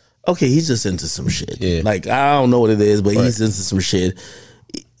 okay, he's just into some shit. Yeah. Like, I don't know what it is, but he's into some shit.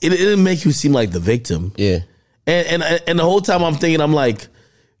 It didn't make you seem like the victim. Yeah. And the whole time I'm thinking, I'm like,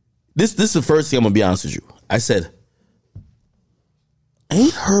 this is the first thing I'm gonna be honest with you. I said,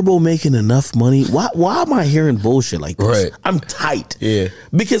 ain't Herbo making enough money? Why am I hearing bullshit like this? Right. I'm tight. Yeah.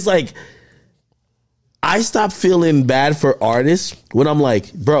 Because like I stopped feeling bad for artists when I'm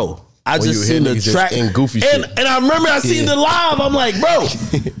like, bro, I just seen the track and goofy and, shit. and I remember I seen the live. I'm like, bro,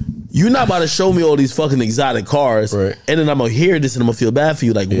 you're not about to show me all these fucking exotic cars, right. And then I'm gonna hear this and I'm gonna feel bad for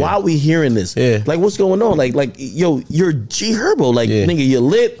you. Like, why are we hearing this? Yeah. Like, what's going on? Like, yo, you're G Herbo. Like, nigga, you're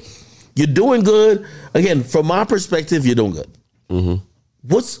lit. You're doing good. Again, from my perspective, you're doing good.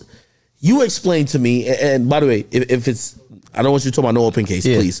 Mm-hmm. You explain to me? And by the way, if it's, I don't want you to talk about no open case,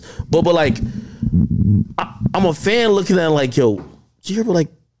 please. But like, I'm a fan looking at it like, yo, G Herbo, like,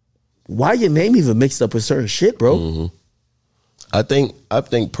 why your name even mixed up with certain shit, bro? Mm-hmm. I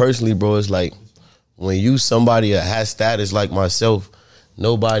think personally, bro, it's like when you somebody that has status like myself,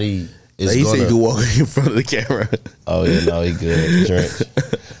 nobody is like he gonna. said you walk in front of the camera. Oh yeah, no, he good.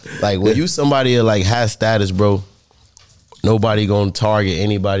 Drink. Like when you somebody that like has status, bro, nobody gonna target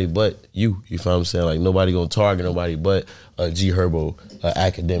anybody but you. You feel what I'm saying? Like nobody gonna target nobody but G Herbo,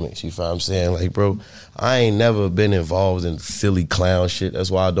 academics. You feel what I'm saying? Like, bro, I ain't never been involved in silly clown shit.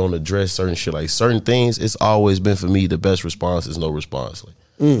 That's why I don't address certain shit. Like certain things, it's always been for me the best response is no response. Like,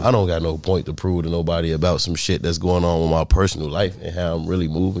 I don't got no point to prove to nobody about some shit that's going on with my personal life and how I'm really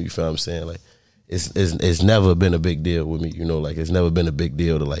moving. You feel what I'm saying? Like, it's never been a big deal with me. You know, like it's never been a big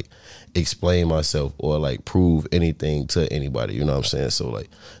deal to like explain myself or like prove anything to anybody. You know what I'm saying? So like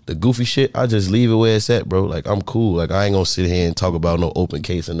the goofy shit, I just leave it where it's at, bro. Like I'm cool. Like I ain't gonna sit here and talk about no open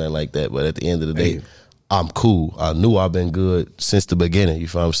case or nothing like that. But at the end of the day, I'm cool. I knew I've been good since the beginning. You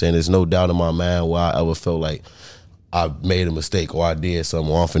feel what I'm saying? There's no doubt in my mind why I ever felt like I made a mistake or I did something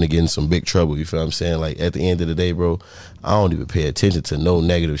or I'm finna get in some big trouble. You feel what I'm saying? Like at the end of the day, bro, I don't even pay attention to no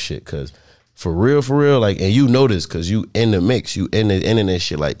negative shit. Cause for real, like, and you know this cause you in the mix, you in the internet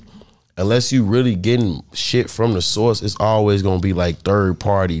shit. Like unless you really getting shit from the source, it's always gonna be like third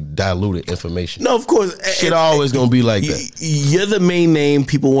party diluted information. No, of course. Shit always gonna be like that. You're the main name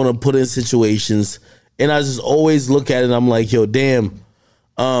people want to put in situations. And I just always look at it and I'm like, yo, damn,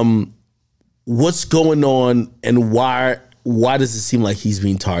 what's going on and why does it seem like he's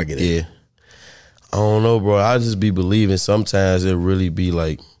being targeted? Yeah. I don't know, bro. I just be believing sometimes it really be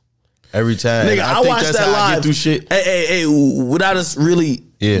like every time. Nigga, I watched that live. I get through shit. Hey, without us really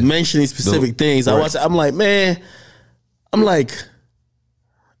mentioning specific things, I watched it. I'm like, man,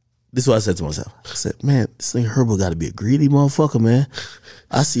 this is what I said to myself. I said, man, this nigga Herbo got to be a greedy motherfucker, man.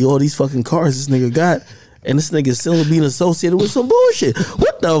 I see all these fucking cars this nigga got, and this nigga still being associated with some bullshit.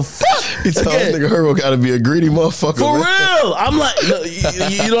 What the fuck? He told this nigga Herbo got to be a greedy motherfucker. For man. real. I'm like,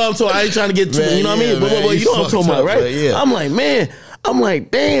 you know what I'm talking. I ain't trying to get too, you know what I mean? But you know what I'm talking about, right? Like, yeah. I'm like, man. I'm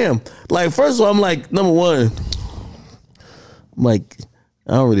like, damn. Like, first of all, I'm like, number one, I'm like,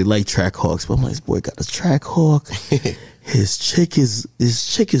 I don't really like track hawks, but I'm like, this boy got a track hawk. His chick is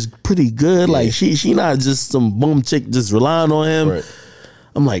pretty good. Yeah. Like she not just some bum chick just relying on him. Right.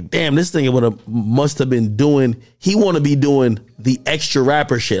 I'm like, damn, this thing must have been doing. He want to be doing the extra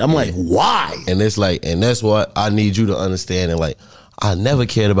rapper shit. I'm like, why? And it's like, and that's what I need you to understand. And like, I never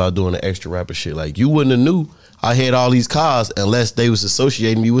cared about doing the extra rapper shit. Like you wouldn't have knew I had all these cars unless they was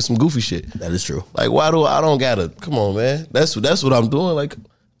associating me with some goofy shit. That is true. Like, why do I don't gotta? Come on, man. That's what I'm doing. Like,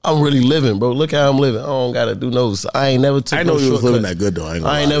 I'm really living, bro. Look how I'm living. I don't gotta do no. I ain't never took. I know no you was living that good though.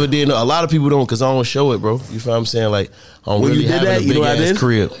 I ain't never did no. A lot of people don't because I don't show it, bro. You feel what I'm saying? Like, I'm really having a big ass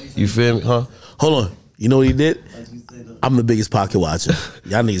crib. You feel me? Huh? Hold on. You know what he did? I'm the biggest pocket watcher.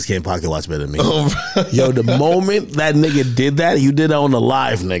 Y'all niggas can't pocket watch better than me. Yo, the moment that nigga did that, you did that on the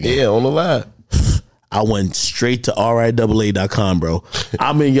live, nigga. Yeah, on the live. I went straight to riaa.com, bro.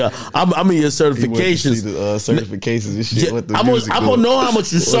 I'm in your certifications. The certifications and shit. Yeah, I'm gonna know how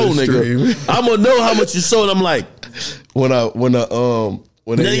much you sold, nigga. I'm gonna know how much you sold. I'm like, when they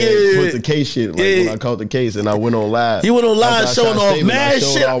put the case shit, when I caught the case and I went on live. He went on live showing off mad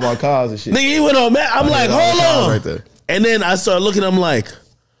shit. All my cars and shit. Nigga, he went on mad. I'm like, hold on. Right there. And then I started looking. I'm like,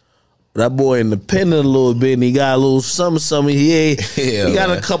 that boy independent a little bit, and he got a little something. He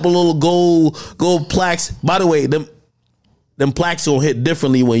got a couple little gold plaques. By the way, them plaques gonna hit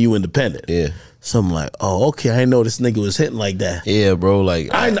differently when you independent. Yeah. So I'm like, oh, okay. I didn't know this nigga was hitting like that. Yeah, bro.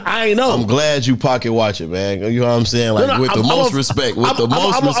 Like I ain't know. I'm glad you pocket watch it, man. You know what I'm saying? Like with the most respect.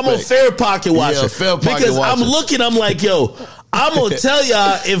 I'm a fair pocket watcher. Yeah, fair pocket because watcher. I'm looking. I'm like, yo. I'm gonna tell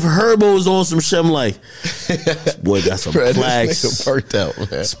y'all if Herbo's on some shit. I'm like, this boy got some plaques. This nigga perked out, man.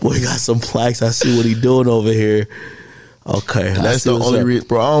 This boy got some plaques. I see what he doing over here. Okay, that's the only reason,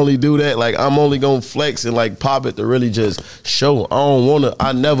 bro. I only do that. Like, I'm only gonna flex and like pop it to really just show.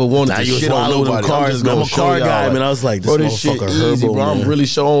 I never wanted to shit on nobody. I'm a car guy, man. I was like, this shit easy, bro. Man. I'm really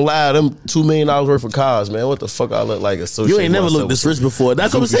showing live. Them $2 million worth of cars, man. What the fuck I look like? You ain't never looked this rich before.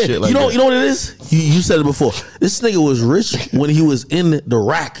 That's what I'm saying. Like you know what it is? You said it before. This nigga was rich when he was in the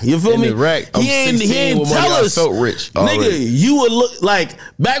rack. You feel me? In the rack. He ain't tell us. I felt rich, nigga. You would look like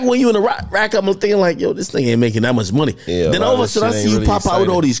back when you in the rack. I'm thinking like, yo, this nigga ain't making that much money. Yeah, then all of a sudden I see you really pop out with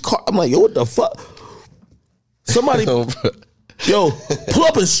all these cars. I'm like, yo, what the fuck? Somebody, yo, pull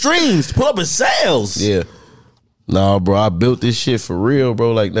up in streams, pull up in sales. Yeah. Nah, bro, I built this shit for real,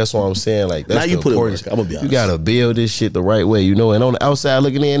 bro. Like, that's what I'm saying. Like, that's now you put it work. I'm gonna be honest. You gotta build this shit the right way, you know. And on the outside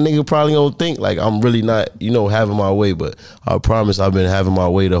looking in, nigga probably don't think like I'm really not, having my way. But I promise I've been having my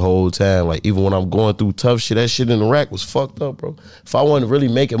way the whole time. Like, even when I'm going through tough shit, that shit in the rack was fucked up, bro. If I wasn't really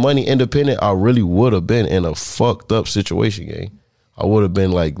making money independent, I really would have been in a fucked up situation, gang. I would have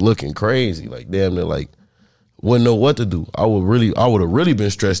been like looking crazy, like damn near like wouldn't know what to do. I would have really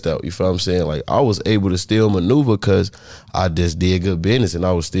been stressed out. You feel what I'm saying? Like I was able to still maneuver because I just did good business and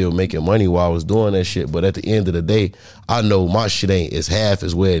I was still making money while I was doing that shit. But at the end of the day, I know my shit ain't as half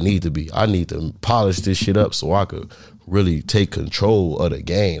as where it need to be. I need to polish this shit up so I could really take control of the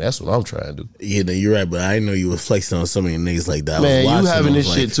game. That's what I'm trying to do. Yeah, no, you're right, but I didn't know you was flexing on so many niggas like that. Man, you having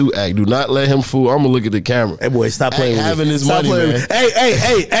this shit too, Act. Do not let him fool. I'm gonna look at the camera. Hey, boy, stop playing with having this money, man.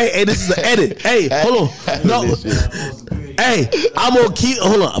 Hey, this is an edit. Hey, hold on. No. Hey, I'm gonna keep,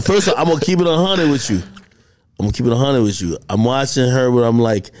 hold on. First of all, I'm gonna keep it 100 with you. I'm watching her, but I'm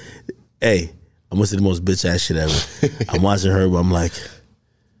like, hey, I'm gonna say the most bitch ass shit ever. I'm watching her, but I'm like,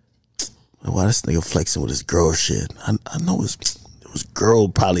 why this nigga flexing with his girl shit? I know it was girl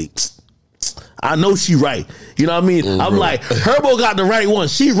probably. I know she right. You know what I mean? I'm like, Herbo got the right one.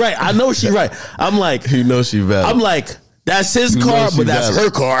 She right. I know she right. I'm like, you know she valid. I'm like, that's his car, but that's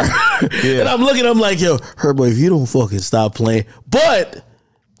her car. Yeah. And I'm looking, I'm like, yo, Herbo, if you don't fucking stop playing. But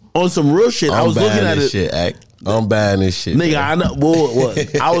on some real shit, I was looking at it. Shit, Act. I'm buying this shit. Nigga, man. I know. Well,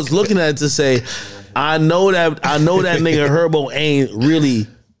 I was looking at it to say, I know that nigga Herbo ain't really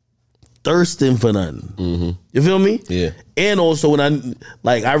thirsting for nothing. Mm-hmm. You feel me? Yeah. And also when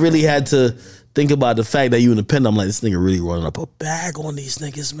I really had to think about the fact that you independent. I'm like, this nigga really running up a bag on these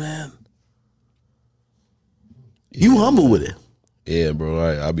niggas, man. Yeah, you humble with it. Yeah,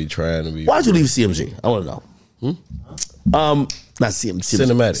 bro. I be trying to be. Why'd you leave CMG? I want to know. Not CMG.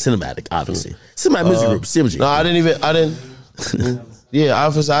 Cinematic, obviously. Cinematic Music Group, CMG. No, I didn't. Yeah,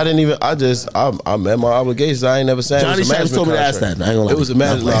 obviously, I met my obligations. I ain't never signed. Johnny Shipes told me to ask that. I ain't gonna lie. It was a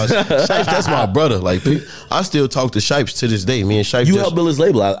management. Shipes, that's my brother. Like, I still talk to Shipes to this day. Me and Shipes. You helped build his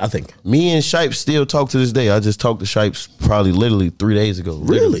label, I think. Me and Shipes still talk to this day. I just talked to Shipes probably literally 3 days ago.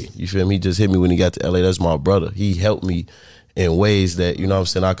 Really? You feel me? He just hit me when he got to LA. That's my brother. He helped me in ways that, you know what I'm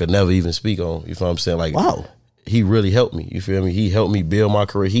saying, I could never even speak on. You feel what I'm saying? Like, wow. He really helped me. You feel me? He helped me build my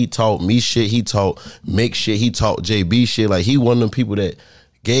career. He taught me shit. He taught Mick shit. He taught JB shit. Like, he one of them people that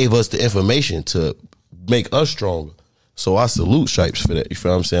gave us the information to make us stronger. So I salute Shipes for that. You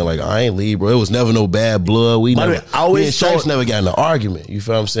feel what I'm saying? Like, I ain't leave, bro. It was never no bad blood. Me and Shipes never got in an argument. You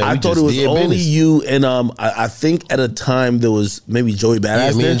feel what I'm saying? I thought it was only you and I think at a time there was maybe Joey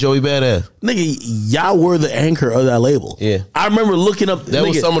Badass. Yeah, me and Joey Badass. Nigga, y'all were the anchor of that label. Yeah. I remember looking up. That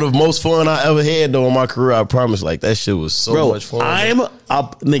was some of the most fun I ever had though in my career. I promise. Like, that shit was so much fun.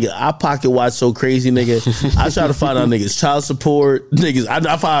 I pocket watch so crazy, nigga. I try to find out niggas child support, niggas.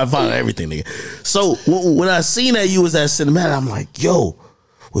 I find out everything, nigga. So when I seen that you was at Cinematic, I'm like, yo,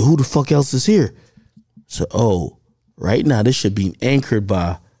 well, who the fuck else is here? So, right now this shit being anchored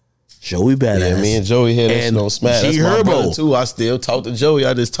by Joey Badass. Yeah, me and Joey had that shit on Smash. That's my brother Herbo. too. I still talk to Joey.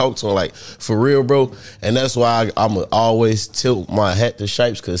 I just talk to him like for real, bro. And that's why I'm always tilt my hat to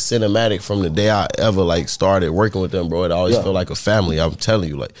Shipes, because Cinematic from the day I ever like started working with them, bro, it always felt like a family. I'm telling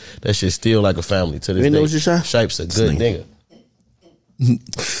you, like that shit still like a family to this day. Shipes a good nigga.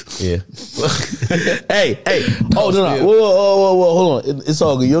 Yeah. hey. Oh no. Whoa, hold on. It's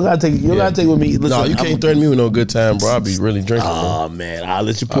all good. You don't gotta take. You don't gotta take with me. Listen, no, you can't threaten me with no good time, bro. I'll be really drinking. Oh bro. man, I'll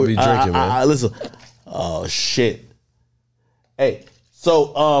let you put. I'll be drinking, man. Listen. Oh shit. Hey,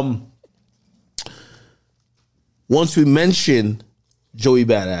 so once we mention Joey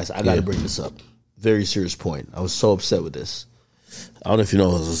Badass, I gotta bring this up. Very serious point. I was so upset with this. I don't know if you know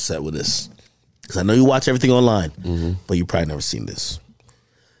I was upset with this, because I know you watch everything online, but you probably never seen this.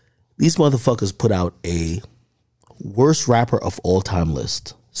 These motherfuckers put out a worst rapper of all time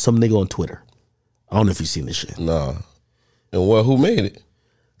list. Some nigga on Twitter. I don't know if you seen this shit. Nah. And what? Who made it?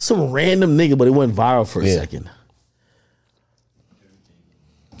 Some random nigga, but it went viral for a second.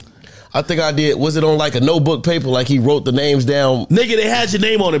 I think I did. Was it on like a notebook paper? Like he wrote the names down? Nigga, they had your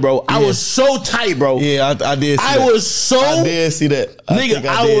name on it, bro. I was so tight, bro. Yeah, I did see that. I did see that. Nigga,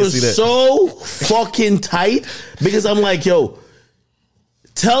 I was so fucking tight, because I'm like, yo,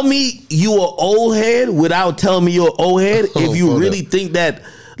 tell me you a old head without telling me you're an old head if you really think that,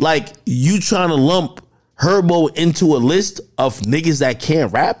 like, you trying to lump Herbo into a list of niggas that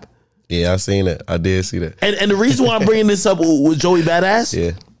can't rap. Yeah, I seen it. I did see that. And the reason why I'm bringing this up with Joey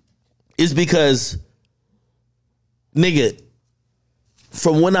Badass is because, nigga,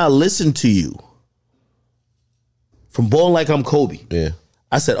 from when I listened to you, from Ballin' Like I'm Kobe,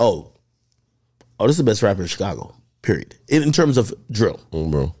 I said, oh, this is the best rapper in Chicago, period. In terms of drill.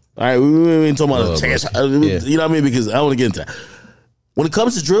 Bro. All right, we ain't talking about a chance. You know what I mean? Because I don't want to get into that. When it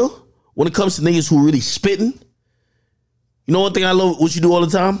comes to drill, when it comes to niggas who really spitting, you know one thing I love what you do all the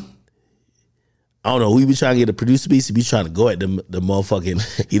time? I don't know. We be trying to get a producer beats. He be trying to go at the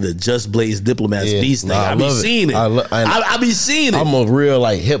motherfucking either Just Blaze Diplomats beats thing. I be seeing it. I be seeing it. I'm a real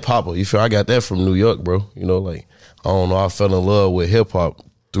like hip hopper. You feel? I got that from New York, bro. You know, like I don't know. I fell in love with hip hop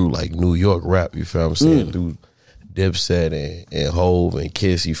through like New York rap. You feel what I'm saying? Through Dipset and Hove and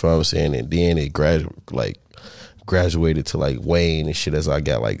Kiss. You feel what I'm saying? And then it graduated to like Wayne and shit as I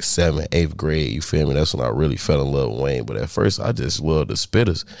got like 7th, 8th grade. You feel me? That's when I really fell in love with Wayne. But at first, I just loved the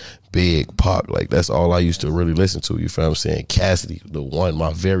spitters. Big Pop, like that's all I used to really listen to. You feel what I'm saying? Cassidy, the one,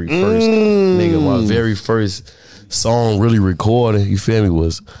 my very first nigga, my very first song really recorded, you feel me,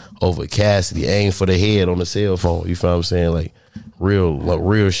 was over Cassidy, Aim for the Head on the cell phone. You feel what I'm saying? Like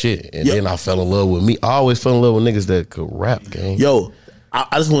real shit. And then I fell in love with me. I always fell in love with niggas that could rap, gang. Yo, I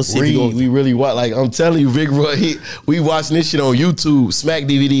just want to see we really watch. Like I'm telling you, Big Bro, we watching this shit on YouTube, Smack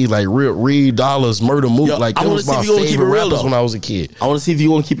DVD, like real Reed Dollars, Murder Mook. Yo, like that was my favorite rappers when I was a kid. I want to see if you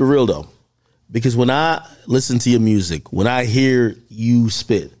want to keep it real though, because when I listen to your music, when I hear you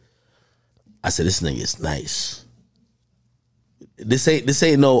spit, I said this nigga is nice. This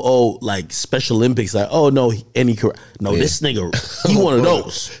ain't no like Special Olympics, like this nigga, he one of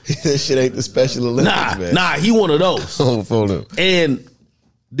those. That shit ain't the Special Olympics, man. Nah, he one of those. And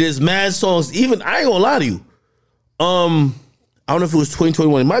there's mad songs. Even I ain't gonna lie to you. I don't know if it was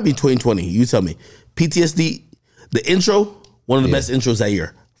 2021. It might be 2020. You tell me. PTSD, the intro, one of the best intros that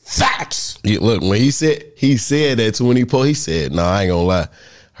year. Facts. Yeah, look, when he said that to when he said, "Nah, I ain't gonna lie.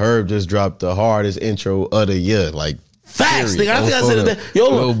 Herb just dropped the hardest intro of the year." Like facts, nigga. I think I said that. Yo,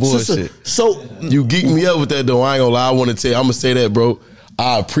 no bullshit. So you geeked me up with that though. I ain't gonna lie. I'm gonna say that, bro.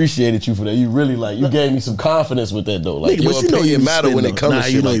 I appreciated you for that. You really you gave me some confidence with that though. Like nigga, your opinion matter when it comes to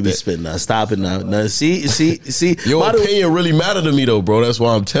shit you know like you be spitting now. Stop it now. Now see. Your opinion really matter to me though, bro. That's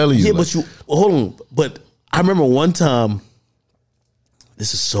why I'm telling you. Yeah, but you hold on. But I remember one time.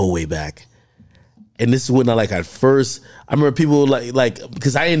 This is so way back, and this is when at first I remember people like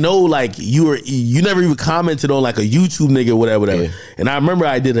because I didn't know like you never even commented on like a YouTube nigga or whatever. Yeah. And I remember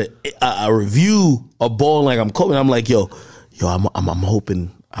I did a review of Ballin' Like I'm Kobe. And I'm like, yo, I'm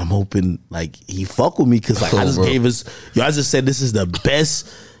hoping like he fuck with me because like I just said this is the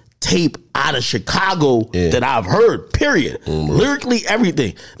best tape out of Chicago that I've heard. Period. Lyrically,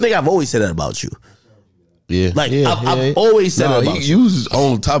 everything. Nigga, I've always said that about you. Yeah, I've always said that about you. He was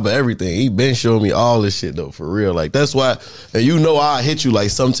on top of everything. He been showing me all this shit though, for real. Like that's why, and I hit you like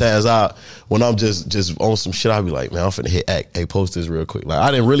sometimes when I'm just on some shit, I'll be like, man, I'm finna hit act. Hey, post this real quick. Like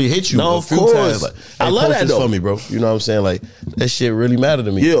I didn't really hit you. No, a few of course. times. Like, hey, I love post that this though for me, bro. You know what I'm saying? Like that shit really mattered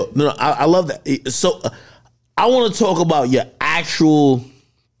to me. Yeah, no, I love that. So I want to talk about your actual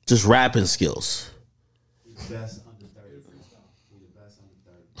just rapping skills. Best under 30 freestyle. Best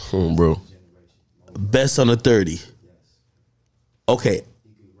under 30. Bro. Best under 30. Okay.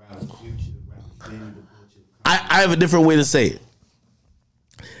 I have a different way to say it.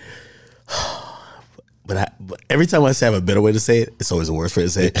 But every time I say I have a better way to say it, it's always a worse way to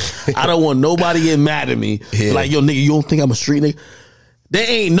say it. I don't want nobody getting mad at me. Yeah. Like, yo, nigga, you don't think I'm a street nigga? There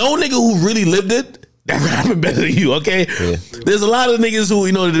ain't no nigga who really lived it that rapping better than you, okay? Yeah. There's a lot of niggas who,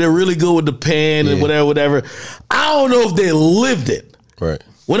 you know, they're really good with the pen and whatever. I don't know if they lived it. Right.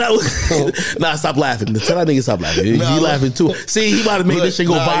 When I was, nah, stop laughing. Tell that nigga stop laughing. Nah, he laughing too. See, he about to make this shit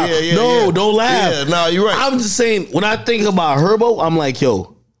go viral. Yeah, no, don't laugh. Yeah, nah, you're right. I'm just saying, when I think about Herbo, I'm like,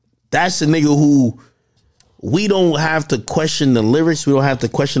 yo, that's a nigga who we don't have to question the lyrics. We don't have to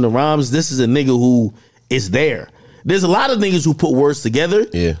question the rhymes. This is a nigga who is there. There's a lot of niggas who put words together.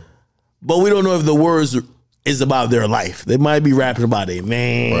 Yeah. But we don't know if the words is about their life. They might be rapping about their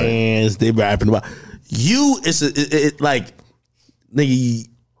mans. Right. They rapping about you. It's like, nigga,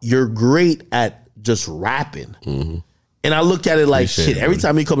 you're great at just rapping. Mm-hmm. And I look at it like, appreciate shit, every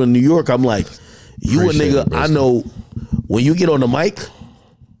time you come to New York, I'm like, you appreciate a nigga, I know when you get on the mic,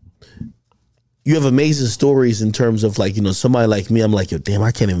 you have amazing stories in terms of like, you know, somebody like me, I'm like, yo, damn,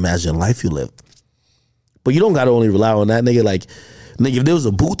 I can't even imagine the life you lived. But you don't got to only rely on that, nigga. Like, nigga, if there was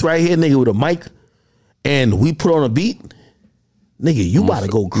a booth right here, nigga, with a mic, and we put on a beat, nigga, you about to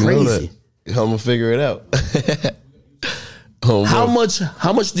go crazy. I'm going to figure it out. How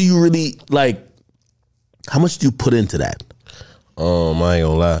much do you really, like, how much do you put into that? I ain't gonna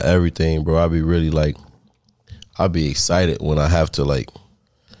lie, everything, bro. I be really like, I be excited when I have to, like,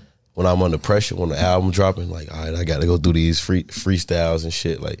 when I'm under pressure, when the album dropping, like, all right, I gotta go do these freestyles and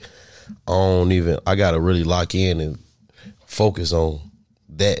shit. Like, I gotta really lock in and focus on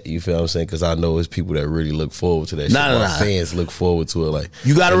that. You feel what I'm saying? Because I know it's people that really look forward to that shit. My fans look forward to it. Like,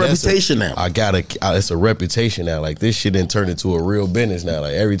 you got a reputation now. It's a reputation now. Like, this shit done turned into a real business now.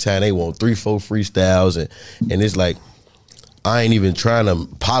 Like, every time they want 3-4 freestyles, and it's like, I ain't even trying to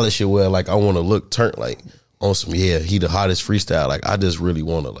polish it well. Like, I want to look turn like on some, he the hottest freestyle. Like, I just really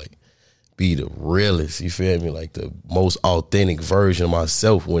want to, like, be the realest, you feel me? Like, the most authentic version of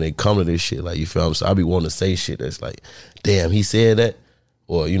myself when it come to this shit. Like, you feel what I'm saying? I be wanting to say shit that's like, damn, he said that.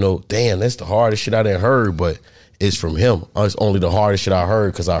 Or, you know, damn, that's the hardest shit I done heard, but it's from him. It's only the hardest shit I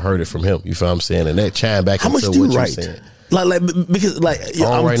heard because I heard it from him. You feel what I'm saying? And that chime back into what you're saying. Like, because, like, I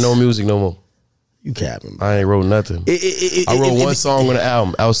don't write no music no more. You capping. I ain't wrote nothing. I wrote one song on the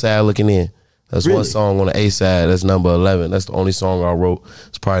album, Outside Looking In. That's really? One song on the A side. That's number 11. That's the only song I wrote.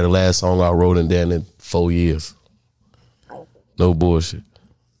 It's probably the last song I wrote in 4 years. No bullshit.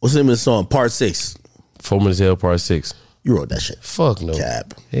 What's the name of the song? Part 6. 4 Minutes Hell, Part 6. You wrote that shit. Fuck no.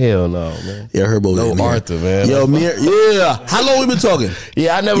 Cap. Hell no, man. Yeah, Herbo. No Arthur, man. Yo, yeah. How long we been talking?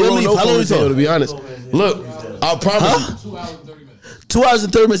 Yeah, I never wrote no 4 Minutes Hell, to be honest. Look, I promise you. 2 hours and 30 minutes. 2 hours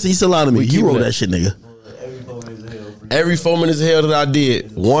and 30 minutes and you still lying to me. You wrote that shit, nigga. Every 4 Minutes of Hell that I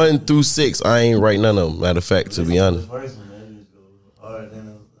did, 1 through 6, I ain't write none of them. Matter of fact, to be honest.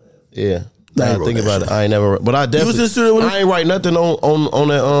 Yeah. Now think about it. I ain't never, but I definitely. You was in the studio with him? I ain't write nothing on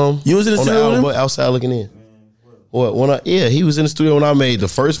that. You was in the studio with him? Outside Looking In. What? He was in the studio when I made the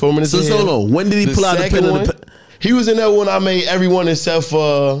first 4 Minutes. So hold on. When did he pull out the pen? He was in there when I made everyone except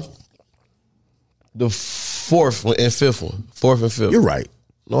for the 4th and 5th one. 4th and 5th. You're right.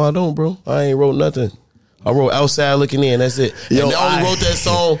 No, I don't, bro. I ain't wrote nothing. I wrote Outside Looking In. That's it. Yo, and I only wrote that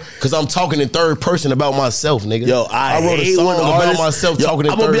song because I'm talking in third person about myself, nigga. Yo, I wrote a song about myself talking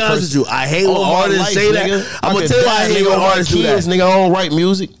in third person. I'm gonna be honest with you. I hate when artists say that. I'm gonna tell you why I hate when artists do that. Nigga, I don't write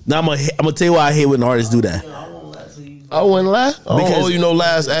music. Now I'm gonna tell you why I hate when artists do that. I wouldn't lie. Because you know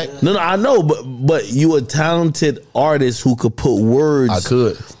last act. No, I know, but you a talented artist who could put words. I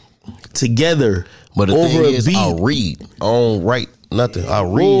could together. But the thing is, I read. I don't write nothing. I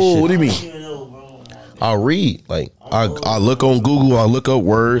read shit. What do you mean? I read. Like, I look on Google, I look up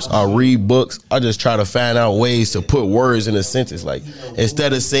words, I read books. I just try to find out ways to put words in a sentence. Like,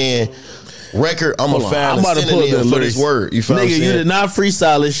 instead of saying record, I'm gonna find a synonym for this word. You feel what I'm saying? You did not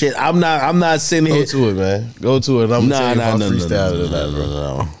freestyle this shit. I'm not sitting here. Go to it, man. Go to it. I'm gonna tell you if I freestyle it or not, bro.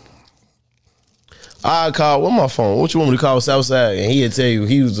 No. I call my phone. What you want me to call Southside? And he'd tell you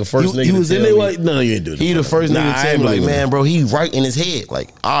he was the first nigga. He was in there. No, you ain't do that. He the first nigga to tell me, like, man, bro, he right in his head. Like,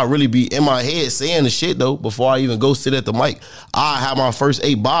 I really be in my head saying the shit though before I even go sit at the mic. I have my first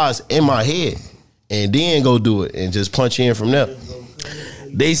 8 bars in my head and then go do it and just punch in from there.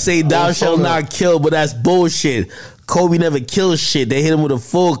 They say thou shalt not kill, but that's bullshit. Kobe never killed shit. They hit him with a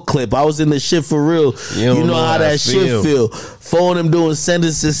full clip. I was in the shit for real. You know how that shit feel. Phone him doing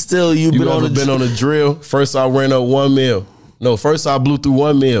sentences still. You been on the drill? First I ran up 1 mil. No, first I blew through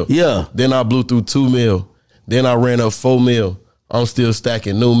 1 mil. Yeah. Then I blew through 2 mil. Then I ran up 4 mil. I'm still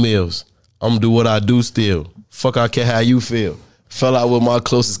stacking new mills. I'm gonna do what I do still. Fuck, I care how you feel. Fell out with my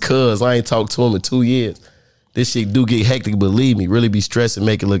closest cuz. I ain't talked to him in 2 years. This shit do get hectic, believe me. Really be stressed and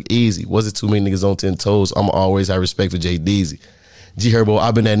make it look easy. Wasn't too many niggas on 10 toes. I'ma always have respect for J Deezy. G Herbo,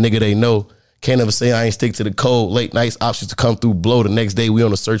 I been that nigga they know. Can't ever say I ain't stick to the code. Late nights, options to come through, blow. The next day, we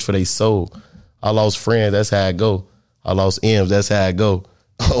on the search for they soul. I lost friends, that's how I go. I lost M's, that's how I go.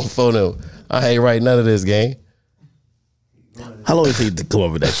 Oh, phone them. I ain't write none of this, gang. How long it take to come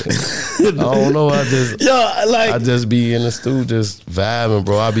up with that shit? I don't know. I just be in the studio just vibing,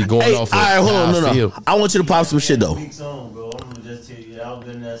 bro. I be going Hey, off. all right, hold on, how I feel. I want you to pop some shit though. Weeks on, bro. I'm gonna just tell you that I've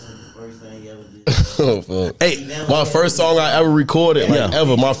been there since the first thing you ever did. Hey, My first song I ever recorded,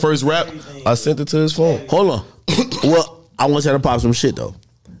 ever. My first rap, I sent it to his phone. hold on. Well, I want you to pop some shit though,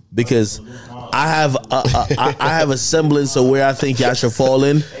 because I have a semblance of where I think y'all should fall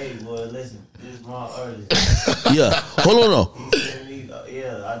in. Hey, boy, listen. This is my artist. Yeah, hold on, no. He sent me,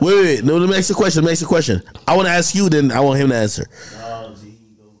 yeah. Wait. No, the next question. I want to ask you, then I want him to answer. He go crazy.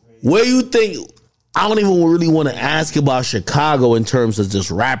 Where you think? I don't even really want to ask about Chicago in terms of just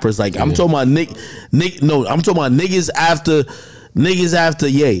rappers. Like I'm talking about I'm talking about niggas after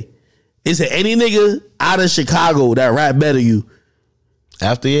Ye. Is there any nigga out of Chicago that rap better you?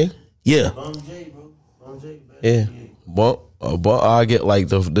 After Ye? Yeah. Bum J, bro. Bum J, better. Yeah. But I get like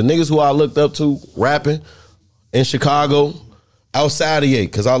the niggas who I looked up to rapping in Chicago outside of Ye,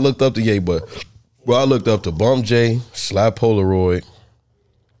 because I looked up to Ye, but I looked up to Bum J, Slap Polaroid,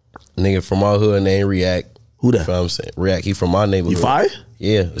 nigga from my hood named React. Who that? You feel what I'm saying? React, he from my neighborhood. You fire?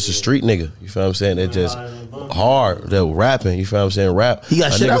 Yeah, it's a street nigga. You feel what I'm saying? They're just hard. They're rapping. You feel what I'm saying? Rap. He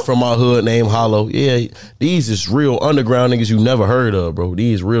got a shit nigga out? from my hood named Hollow. Yeah, these is real underground niggas you never heard of, bro.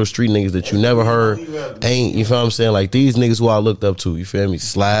 These real street niggas that you never heard. Ain't, you feel what I'm saying? Like these niggas who I looked up to. You feel me?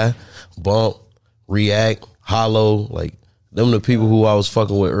 Sly, Bump, React, Hollow, like them the people who I was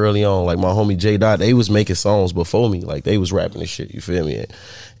fucking with early on. Like my homie J Dot, they was making songs before me. Like they was rapping this shit. You feel me?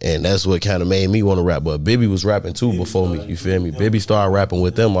 And that's what kind of made me want to rap. But Bibby was rapping too before me. You feel me? Bibby started rapping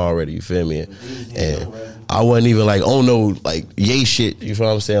with them already. You feel me? And I wasn't even like on no like Ye shit. You feel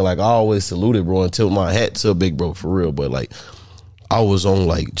what I'm saying? Like I always saluted, bro, and tilt my hat to Big Bro for real. But like I was on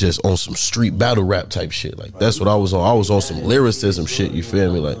like just on some street battle rap type shit. Like that's what I was on. I was on some lyricism shit. You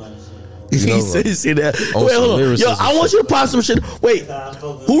feel me? Like. You know, he said that. Wait, some hold on. Yo, lyricism I want you to pop some shit. Wait,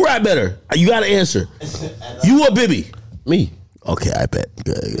 who rap better? You got to answer. You or Bibby? Me. Okay, I bet.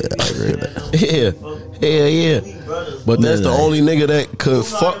 Good. I agree with that. Yeah. But that's the only nigga that could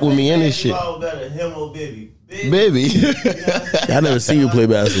fuck with me in this shit. Better, him or Bibby? Baby. I never seen you play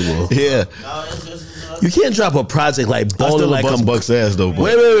basketball. Yeah. You can't drop a project like I balling still like bust I'm. Buck's ass though. But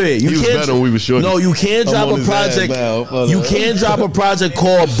Wait. You he was can't. better when we were shorty. No, you can't I'm drop on a his ass project. now. You can't drop a project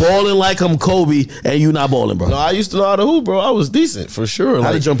called "Balling Like I'm Kobe" and you not balling, bro. No, I used to know how to hoop, bro. I was decent for sure.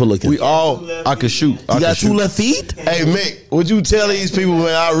 How the jumper looking? We all, I could shoot. You got two left feet? Hey Mick, would you tell these people, man?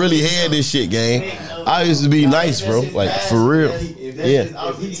 I really had this shit, gang. I used to be nice, bro. Like for real. Yeah.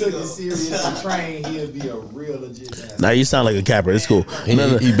 If he took it serious and trained, he'd be a real legit man. Nah, you sound like a capper. It's cool. He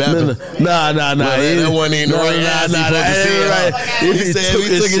bapping. Nah. That wasn't even the right answer. He said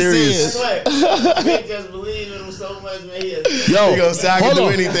he took it serious. Mick just believe in him so much, man. Yo, He gonna say I can hold do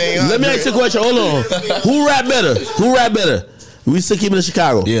on. anything. Let me ask you a question. Hold on. Who rap better? We still keeping in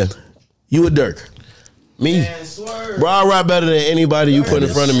Chicago. Yeah. You or Dirk? Me. Bro, I rap better than anybody you put in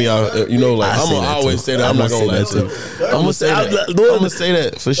front of me. You know, like I'm gonna always say that. I'm not gonna lie to you. I'm gonna say that. I'm gonna say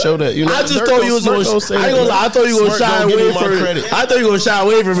that for sure. That you know. I just thought you was going. I ain't gonna lie. I thought you were gonna shy away from it. I thought you were gonna shy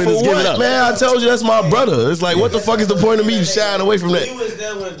away from it. For Just give it what, up, man? I told you that's my brother. It's like, what the fuck is the point of me shying away from We that? was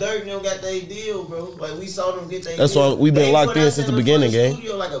there when Dirk and them got their deal, bro. Like we saw them get their That's deal. why we been They locked put in us since the in beginning, front gang.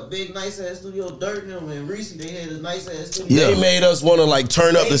 Studio, like a big nice ass studio. Dirk and them and Reese, they had a nice ass studio. They made us want to like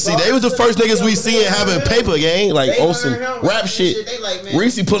turn up to see. They was the first niggas we seen having paper, gang. Like on some rap shit.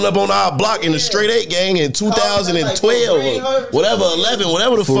 Reese pulling up on our block in the Straight 8 gang in 2012 or whatever, 11,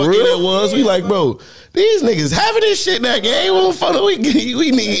 whatever the fuck year it was. We like, bro, these niggas having this shit in that game. What the fuck we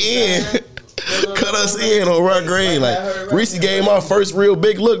need in? Cut us in on Rock Grade. Like Reese gave my first real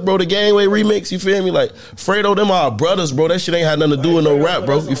big look, bro. The Gangway remix, you feel me? Like Fredo, them our brothers, bro. That shit ain't had nothing to do with no rap,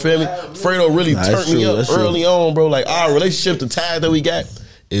 bro. You feel me? Fredo really turned me up early on, bro. Like our relationship, the ties that we got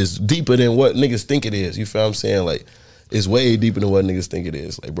is deeper than what niggas think it is. You feel what I'm saying? Like it's way deeper than what niggas think it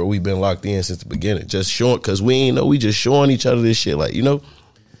is. Like, bro, we been locked in since the beginning. Just showing, cause we ain't know, we just showing each other this shit. Like, you know,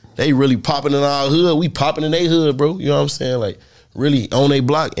 they really popping in our hood. We popping in their hood, bro. You know what I'm saying? Like, really on a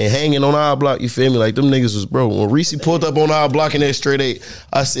block and hanging on our block. You feel me? Like them niggas was bro. When Reese pulled up on our block in that straight 8,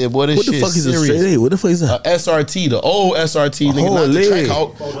 I said, "Boy, this What shit the fuck is a serious." straight 8? What the fuck is that? SRT, the old SRT, nigga, not the Track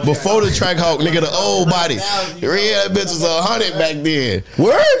Hawk. Before the Track Hawk, nigga, the old body. Yeah, that bitch was 100 back then.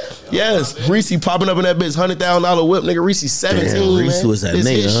 Word? Yes, Reese popping up in that bitch, $100,000 whip, nigga. Reese 17. Damn, Reese man. was that This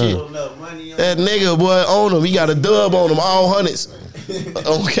nigga, his huh? shit. That nigga, boy, on him. He got a dub on him, all hundreds.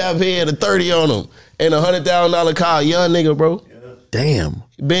 On cap head, a 30 on him, and $100,000 car. Young nigga, bro. Damn.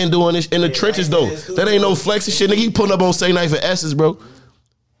 Been doing this in the trenches though. That ain't no flexing shit, nigga. He putting up on Say Night for S's, bro.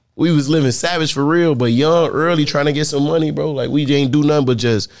 We was living savage for real, but young, early, trying to get some money, bro. Like we ain't do nothing but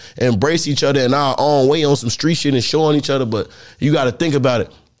just embrace each other in our own way on some street shit and showing each other. But you got to think about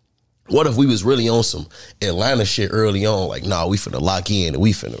it. What if we was really on some Atlanta shit early on? Like, nah, we finna lock in and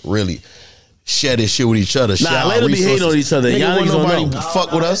we finna really share this shit with each other. Nah, let them be hating on each other. Y'all niggas don't know.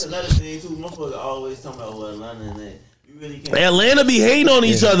 Fuck with us. Another thing too, motherfuckers always talking about Atlanta and that. You really can't. Atlanta be hating on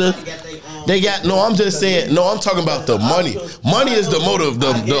each other. They got, no, I'm just saying, no, I'm talking about the money. Money is the motive,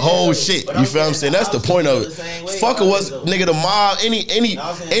 the whole shit. You feel what I'm saying? That's the point of it. Fuck it, what's, nigga, the mob,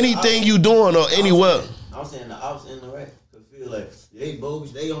 anything you doing or anywhere. I'm saying the ops and the rap could feel like they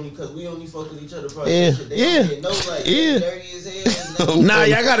bogus, they only, cause we only fuck with each other. Yeah, Nah,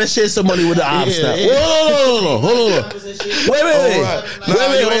 y'all gotta share some money with the ops now. Hold on. Wait.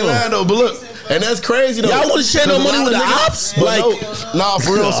 You ain't lying though, but look. And that's crazy though. Y'all want to share no money with the ops? Like, nah,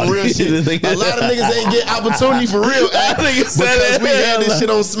 for real, some real shit. A lot of niggas ain't get opportunity for real. Because we had this shit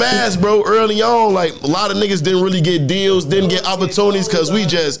on Smash, bro, early on. Like, a lot of niggas didn't really get deals, didn't get opportunities because we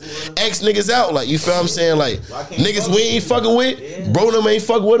just X niggas out. Like, you feel what I'm saying? Like, niggas we ain't fucking with, bro them ain't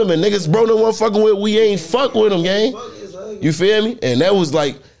fuck with them. And niggas bro them wasn't fucking with, we ain't fuck with them, gang. You feel me? And that was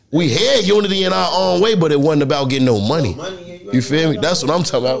like, we had unity in our own way, but it wasn't about getting no money. You feel me? That's what I'm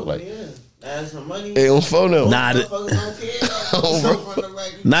talking about. Like, hey, on phone now. Nah, I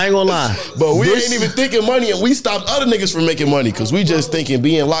ain't gonna lie. But we ain't even thinking money, and we stopped other niggas from making money because we just thinking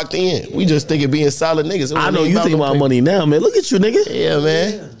being locked in. We just thinking being solid niggas. I know you think about money now, man. Look at you, nigga. Yeah,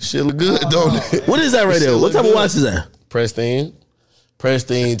 man. Shit look good, don't it? What is that right there? What type of watch is that? Pristine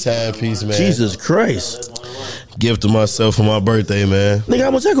timepiece, man. Jesus Christ. Gift to myself for my birthday, man. Nigga,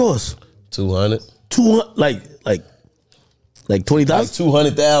 how much that cost? 200. 200, like 20,000? Like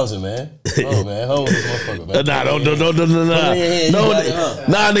 200,000, man. Oh man, hold this motherfucker, man.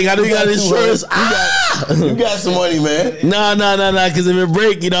 Nah, nigga, I know you got insurance. You got some money, man. Nah, cause if it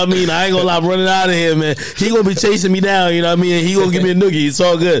break, you know what I mean? I ain't gonna lie, I'm running out of here, man. He gonna be chasing me down, you know what I mean? He gonna give me a noogie. It's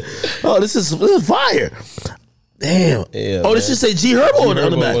all good. Oh, this is fire. Damn. Yeah, this should say G Herbo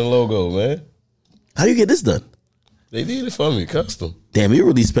on the back. Logo, man. How you get this done? They did it for me, custom. Damn, you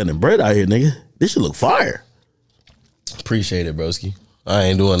really spending bread out here, nigga. This should look fire. Appreciate it, broski. I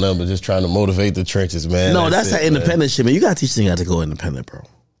ain't doing nothing but just trying to motivate the trenches, man. No, that's that independent shit, man. You gotta teach them how to go independent, bro.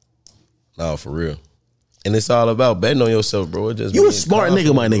 No, for real. And it's all about betting on yourself, bro. You a smart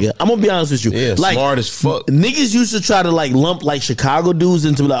nigga, my nigga. I'm gonna be honest with you. Yeah, like, smart as fuck. Niggas used to try to like lump like Chicago dudes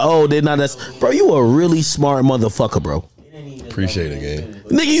into like, oh, they're not that. Bro, you a really smart motherfucker, bro. Appreciate it, gang.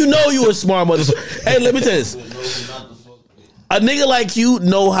 Nigga, you know you a smart motherfucker. Hey, let me tell you this. A nigga like you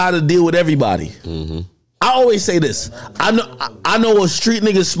know how to deal with everybody. Mm-hmm. I always say this. I know a street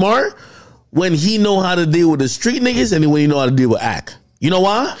nigga smart when he know how to deal with the street niggas and when he know how to deal with act. You know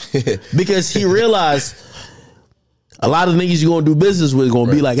why? Because he realized a lot of niggas you gonna do business with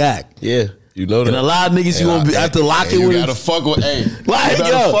gonna be like act. Yeah. You know that. And a lot of niggas you gonna have to lock it with. You gotta fuck with like, you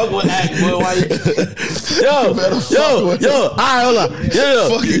gotta fuck with act, boy. Why you yo, all right, hold on.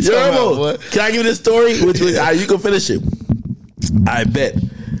 Yo, can I give you this story? Which you can finish it. I bet.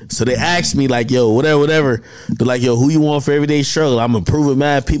 So they asked me like, yo, whatever. They're like, yo, who you want for everyday struggle? I'm improving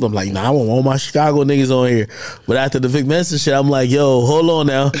mad people. I'm like, nah, I want all my Chicago niggas on here. But after the Vic Mensa shit, I'm like, yo, hold on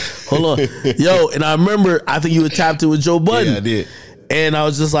now. Hold on. Yo, and I remember, I think you were tapped in with Joe Budden. Yeah, I did. And I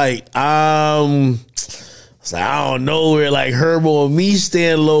was just like, I don't know where like Herbo and me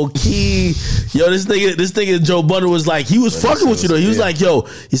stand low key. Yo, this nigga Joe Budden was like, he was fucking with you though. He was like, yo,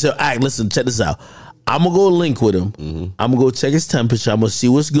 he said, all right, listen, check this out. I'm gonna go link with him. Mm-hmm. I'm gonna go check his temperature. I'm gonna see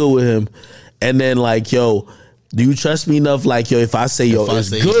what's good with him. And then like, yo, do you trust me enough? Like, yo, if I say, yo, it's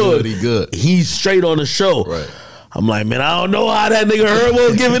good, he's straight on the show. Right. I'm like, man, I don't know how that nigga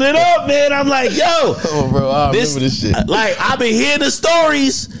Herbo's giving it up, man. I'm like, yo. Oh, bro, I remember this shit. Like, I've been hearing the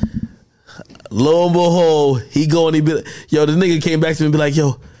stories. Lo and behold, he go and he be like, yo, the nigga came back to me and be like,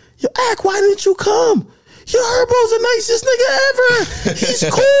 yo, Ack, why didn't you come? Herbo's the nicest nigga ever. He's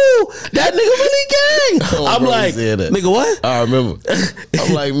cool. That nigga really gang. I'm like, nigga, what? I remember.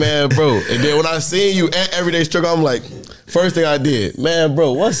 I'm like, man, bro. And then when I seen you at Everyday Struggle, I'm like, first thing I did, man,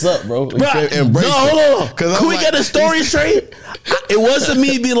 bro, what's up, bro? Embrace hold on. Can we get the story straight? It wasn't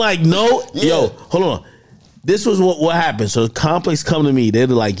me being like, no. Yeah. Yo, hold on. This was what happened. So Complex come to me. They're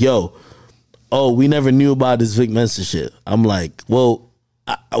like, yo, we never knew about this Vic Mensa shit. I'm like, well,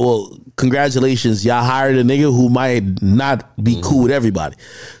 congratulations. Y'all hired a nigga who might not be cool with everybody.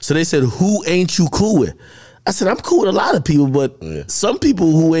 So they said, who ain't you cool with? I said, I'm cool with a lot of people, but some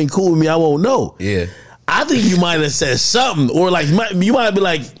people who ain't cool with me, I won't know. Yeah. I think you might have said something, or like you might be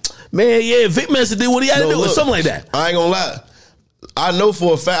like, man, yeah, Vic Mensa did what he had to do, or something like that. I ain't gonna lie. I know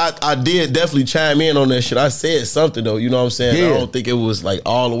for a fact I did definitely chime in on that shit. I said something though, you know what I'm saying? Yeah. I don't think it was like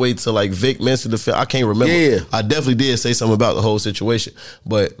all the way to like Vic Mensa the film. I can't remember. Yeah. I definitely did say something about the whole situation.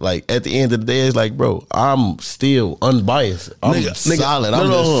 But like at the end of the day, it's like, bro, I'm still unbiased. I'm solid.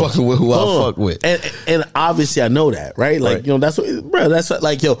 I'm just fucking with who I fuck with. And obviously I know that, right? Like, you know, that's what,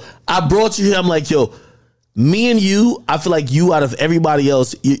 like, yo, I brought you here. I'm like, yo, me and you, I feel like you out of everybody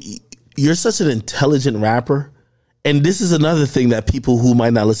else, you're such an intelligent rapper. And this is another thing that people who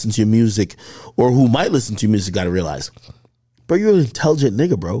might not listen to your music or who might listen to your music got to realize. Bro, you're an intelligent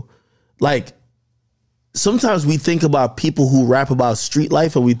nigga, bro. Like, sometimes we think about people who rap about street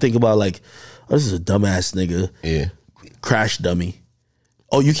life and we think about like, oh, this is a dumbass nigga. Yeah. Crash dummy.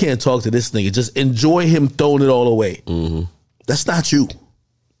 Oh, you can't talk to this nigga. Just enjoy him throwing it all away. Mm-hmm. That's not you.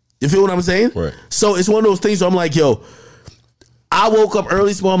 You feel what I'm saying? Right. So it's one of those things where I'm like, yo, I woke up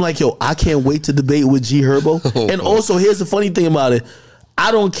early, so I'm like, yo, I can't wait to debate with G Herbo. And also, here's the funny thing about it.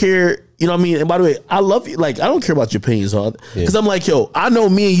 I don't care, you know what I mean? And by the way, I love you. Like, I don't care about your opinions on it. Because I'm like, yo, I know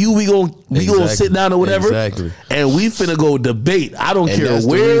me and you, we gonna sit down or whatever. Exactly. And we finna go debate. I don't care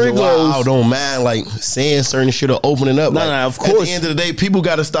where it goes. I don't mind, like, saying certain shit or opening up. Nah, of course. At the end of the day, people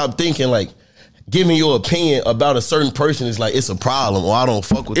got to stop thinking, like, giving your opinion about a certain person is like it's a problem or I don't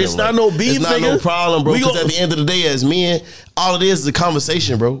fuck with them. It's not no beef, It's not no problem, bro. Because at the end of the day, as men, all it is a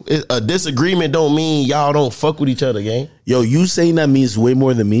conversation, bro. A disagreement don't mean y'all don't fuck with each other, gang. Yo, you saying that means way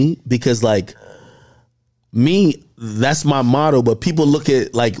more than me because like me, that's my motto. But people look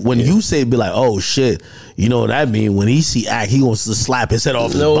at like when you say, be like, oh shit, you know what that mean? When he see act, he wants to slap his head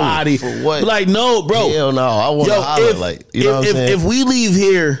off his body. For what? Like no, bro. Hell no. I want to holler, like you know what I'm saying? If we leave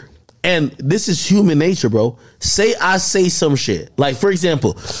here. And this is human nature, bro. Say I say some shit. Like, for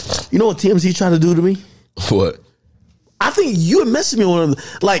example, you know what TMZ tried to do to me? What? I think you were messing me with them.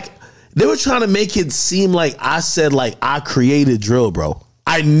 Like, they were trying to make it seem like I said, like, I created drill, bro.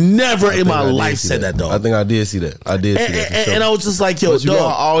 I never in my life said that, though. I think I did see that. I did see that. And I was just like, yo, but you know,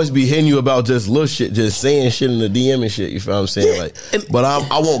 I always be hitting you about just little shit, just saying shit in the DM and shit. You feel what I'm saying? Yeah, like, but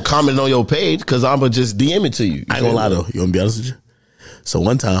I won't comment on your page because I'm going to just DM it to you. I ain't gonna lie, though. You want to be honest with you? So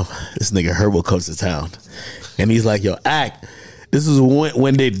one time, this nigga Herbo comes to town, and he's like, yo, act. This is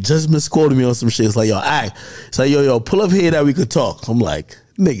when they just misquoted me on some shit. It's like, yo, act. It's like, yo, pull up here that we could talk. I'm like,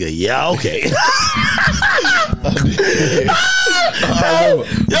 nigga, yeah, okay. Yo,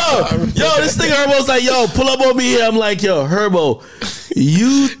 this nigga Herbo's like, yo, pull up on me here. I'm like, yo, Herbo,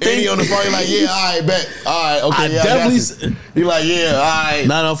 you think... And he on the phone, he like, yeah, all right, bet. All right, okay, I definitely... He like, yeah, all right.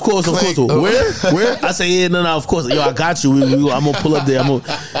 Nah, of course. Where? I say, yeah, no, of course. Yo, I got you. I'm going to pull up there. I'm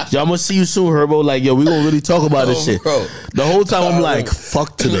gonna see you soon, Herbo. Like, yo, we going to really talk about this shit. Bro. The whole time, I'm like,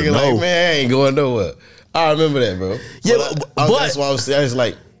 fuck to the no. Like, man, I ain't going nowhere. I remember that, bro. Yeah, but that's why I was saying, it's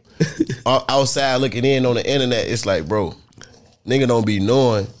like, outside looking in on the internet, it's like, bro, nigga don't be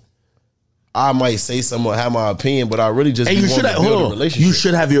knowing. I might say something or have my opinion, but I really just you should have, hold on. You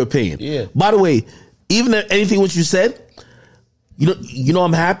should have your opinion. Yeah. By the way, even if anything what you said, you know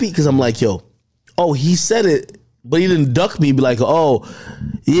I'm happy because I'm like, yo, oh, he said it, but he didn't duck me. Be like, oh,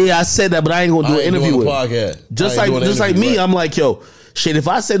 yeah, I said that, but I ain't gonna do an interview with him. Just like me, I'm like, yo, shit. If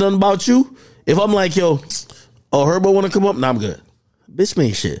I say nothing about you, if I'm like, yo, oh, Herbo want to come up, nah, I'm good. Bitch,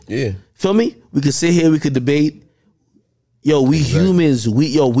 man, shit. Yeah. Feel me? We could sit here, we could debate. Yo, we humans. My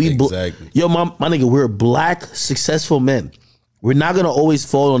nigga, we're black, successful men. We're not gonna always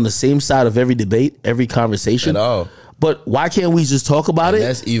fall on the same side of every debate, every conversation. At all. But why can't we just talk about it?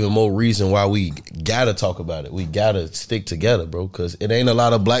 That's even more reason why we gotta talk about it. We gotta stick together, bro, because it ain't a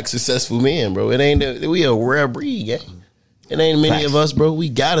lot of black successful men, bro. We a rare breed, yeah. It ain't many of us, bro. We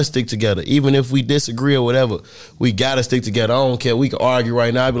gotta stick together. Even if we disagree or whatever, we gotta stick together. I don't care. We can argue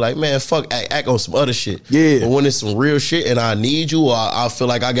right now. I'd be like, man, fuck, act on some other shit. Yeah. But when it's some real shit and I need you or I feel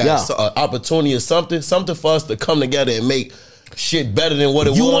like I got an opportunity or something for us to come together and make shit better than what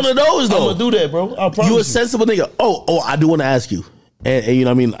it was. You one of those, though. I'm gonna do that, bro. I promise you a sensible nigga. Oh, I do want to ask you. And you know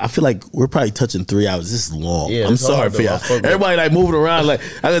what I mean? I feel like we're probably touching 3 hours. This is long. Yeah, I'm it's sorry hard, for though. y'all. I fuck with Everybody like moving around. Like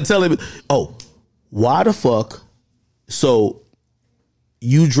I can tell him, oh, why the fuck? So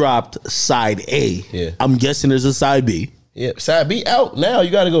you dropped side A. Yeah. I'm guessing there's a side B. Yeah, side B out now.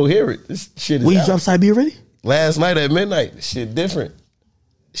 You got to go hear it. This shit is When you out. dropped side B already? Last night at midnight. Shit different.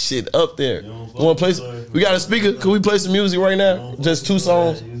 Shit up there. You want to play? We got a speaker. Can we play some music right now? Just 2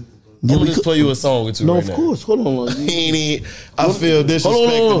 songs. I'm gonna just play you a song or 2 No, right of now. course. Hold on. I feel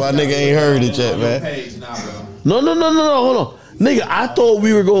disrespected. My nigga ain't heard it yet, man. No. Hold on. Nigga, I thought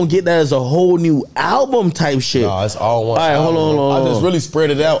we were going to get that as a whole new album type shit. No, it's all one. All right, hold on. I just really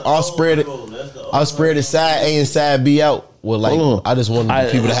spread it out. I'll spread it side A and side B out. Well, like Hold on. I just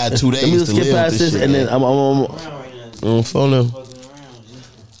wanted people to have 2 days Let me just to skip live past with this shit, and man. then I'm phone them.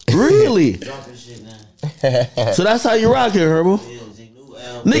 really? So that's how you rocking, Herbo?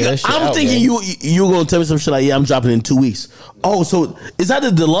 Nigga, that shit I'm out, thinking man. you gonna tell me some shit like, yeah, I'm dropping in 2 weeks. Oh, so is that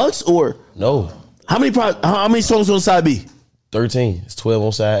the deluxe or No, how many songs on side B? 13. It's 12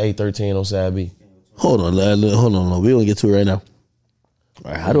 on side A, 13 on side B. Hold on. We don't get to it right now.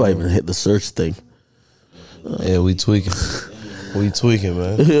 All right, how do I even hit the search thing? Yeah, we tweaking. We tweaking,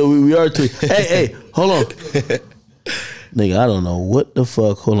 man. we are tweaking. Hey, hold on. Nigga, I don't know what the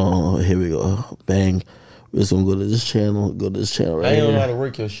fuck. Hold on. Here we go. Bang. We're just gonna go to this channel. Go to this channel right I ain't know here. how to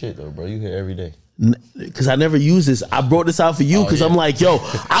work your shit though, bro. You here every day. Because I never use this. I brought this out for you because I'm like, yo,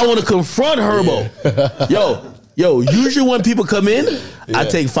 I want to confront Herbo. Yo, usually when people come in, I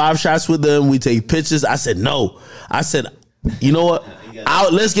take 5 shots with them. We take pictures. I said, no. I said, you know what?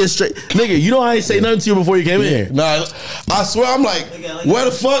 Let's get straight. Nigga, you know I ain't say nothing to you before you came in here. Nah, I swear I'm like, where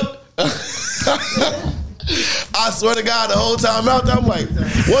the fuck? I swear to God, the whole time out there, I'm like,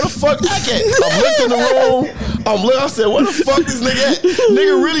 where the fuck that at? I'm looking in the room. I said, where the fuck this nigga at?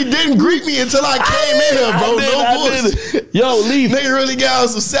 Nigga really didn't greet me until I came in here, bro. No bullshit. Yo, leave. Nigga really got on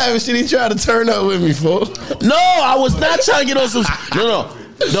some savage shit. He tried to turn up with me, fool. No, I was not trying to get on some. No.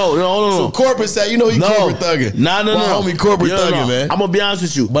 So corporate said, you know he corporate thugging. No. Homie corporate thugging, man. I'm gonna be honest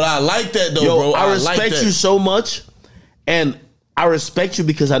with you. But I like that though, Yo, bro. I respect you so much, and I respect you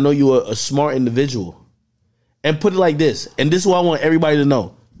because I know you're a smart individual. And put it like this, and this is what I want everybody to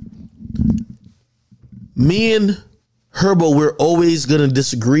know. Me and Herbo, we're always gonna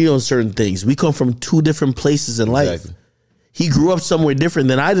disagree on certain things. We come from 2 different places in life. Exactly. He grew up somewhere different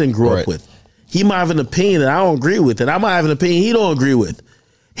than I didn't grow up with. He might have an opinion that I don't agree with, and I might have an opinion he don't agree with.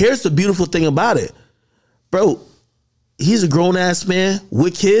 Here's the beautiful thing about it. Bro, he's a grown-ass man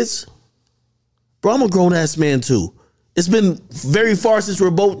with kids. Bro, I'm a grown-ass man too. It's been very far since we're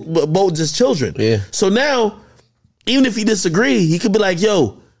both just children. Yeah. So now, even if he disagree, he could be like,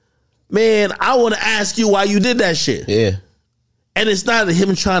 yo, man, I want to ask you why you did that shit. Yeah. And it's not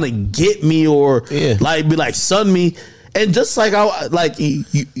him trying to get me or like be like, son me. And just like you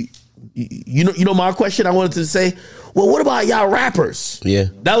know my question I wanted to say, well, what about y'all rappers? Yeah.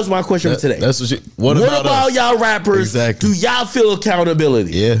 That was my question for today. That's what about y'all rappers? Exactly. Do y'all feel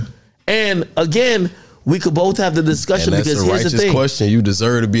accountability? Yeah. And again, we could both have the discussion And that's because a here's the righteous thing. question. You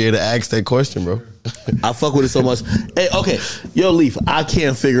deserve to be able to ask that question, bro. I fuck with it so much. Hey, okay. Yo, Leaf, I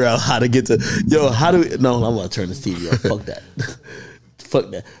can't figure out how to get to how do we I'm gonna turn this TV off. Fuck that. Fuck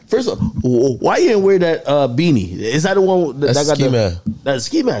that. First of all, why you didn't wear that beanie? Is that the one that That's got ski man. That's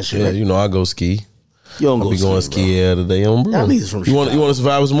ski man shit, Yeah, right? you know I go ski. You don't I'll go be going ski today on bro. Y'all niggas from You want a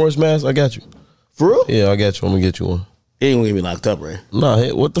survivor's remorse mask? I got you. For real? Yeah, I got you. I'm gonna get you one. You ain't gonna get me locked up, right? Nah,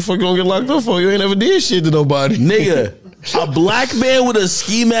 hey, what the fuck you gonna get locked up for? You ain't ever did shit to nobody. Nigga, a black man with a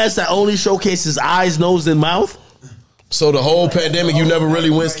ski mask that only showcases eyes, nose, and mouth? So the whole pandemic, you never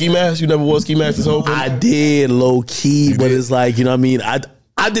really went ski mask? You never wore ski mask this whole pandemic? I did low key, but did? it's like, you know what I mean?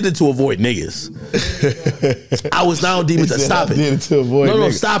 I did it to avoid niggas. I was not on demon time. Stop it. I did it to avoid No,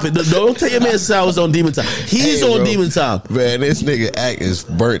 niggas. stop it. Don't tell your man I was on demon time. He's Hey, on bro. demon time. Man, this nigga act is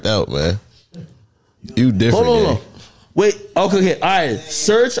burnt out, man. You different. Hold gang. on. Wait, okay. All right.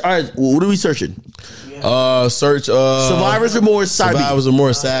 Search. All right. What are we searching? Search Survivor's Remorse, side B. Survivor's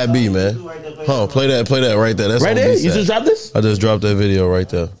Remorse, side B, man. Huh, play that right there. That's Right on there? B You side. just dropped this? I just dropped that video right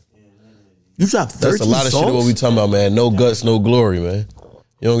there. You dropped 13 That's a lot of songs? shit what we talking about, man. No guts, no glory, man.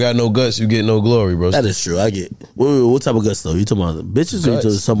 You don't got no guts, you get no glory, bro. That is true. I get. Wait, what type of guts though? You talking about the bitches or you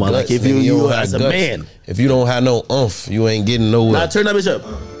Guts. talking about like Guts, if nigga. you don't as a have guts. man? If you don't have no umph, you ain't getting nowhere. Nah, turn that bitch up.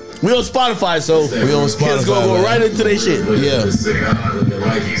 We on Spotify, so We on Spotify, Kids gonna go man. right into their shit. Yeah.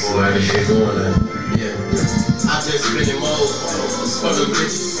 I just been in mode. For them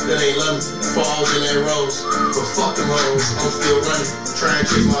bitches that ain't love me. Falls in that rose. But fuck them hoes. I'm still running. Trying to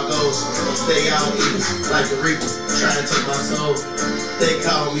chase my goals. They all eat like the reaper. Trying to take my soul. They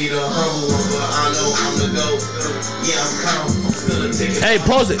call me the humble one, but I know I'm the GOAT. Yeah, I'm calm. I'm still a ticket. Hey,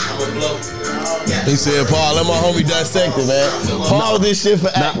 pause it. I'm a blow. He said, Paul, let my homie dissect it, man. Pause this shit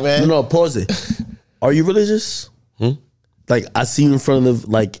for act, man. No, pause it. Are you religious? Like, I see you in front of,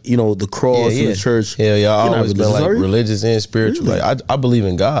 like, you know, the cross in the church. Hell yeah, I You're not always been religious, like are you? religious and spiritual. Really? Like I believe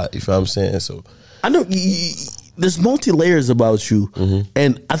in God, you feel what I'm saying? So I know there's multi-layers about you,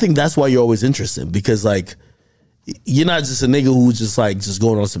 and I think that's why you're always interested, because, like, you're not just a nigga who's just, like, just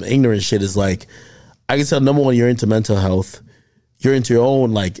going on some ignorant shit. It's like, I can tell, number one, you're into mental health. You're into your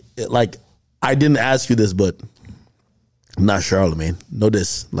own, like, I didn't ask you this, but I'm not Charlemagne. Know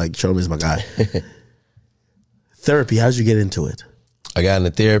this. Like, Charlemagne's my guy. Therapy, how'd you get into it? I got into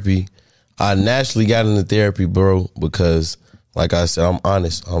therapy. I naturally got into therapy, bro, because like I said, I'm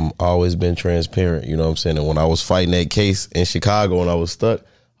honest. I'm always been transparent, you know what I'm saying? And when I was fighting that case in Chicago and I was stuck,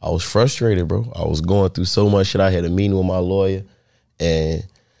 I was frustrated, bro. I was going through so much shit. I had a meeting with my lawyer and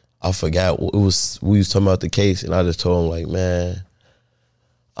I forgot what it was. We was talking about the case and I just told him, like, man,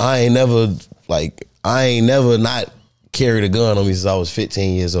 I ain't never not carried a gun on me since I was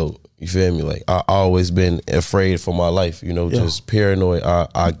 15 years old. You feel me? Like, I always been afraid for my life, you know, just paranoid.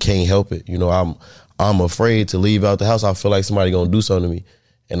 I can't help it. You know, I'm afraid to leave out the house. I feel like somebody gonna do something to me.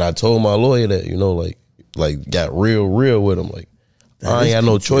 And I told my lawyer that, you know, like got real with him. Like, I ain't got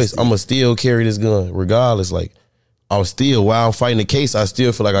no choice. I'ma still carry this gun regardless. Like, while I'm fighting the case, I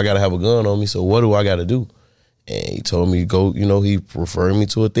still feel like I gotta have a gun on me. So what do I gotta do? And he told me to go, you know, he referred me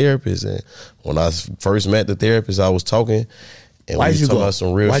to a therapist. And when I first met the therapist, I was talking. And Why'd you go? About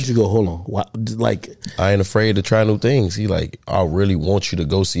some real Why'd you go? Hold on. Why, like, I ain't afraid to try new things. He like, I really want you to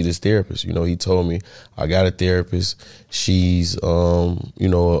go see this therapist. You know, he told me I got a therapist. She's, you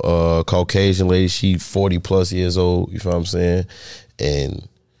know, a Caucasian lady. She 40 plus years old. You feel what I'm saying? And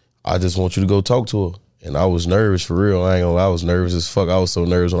I just want you to go talk to her. And I was nervous for real. I ain't gonna lie. I was nervous as fuck. I was so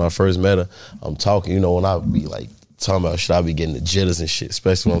nervous when I first met her. I'm talking, you know, when I be like, talking about shit, I be getting the jitters and shit,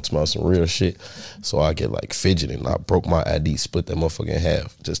 especially when I'm talking about some real shit. So I get like fidgeting. And I broke my ID, split that motherfucker in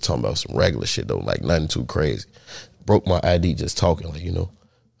half. Just talking about some regular shit though, like nothing too crazy. Broke my ID just talking, like, you know,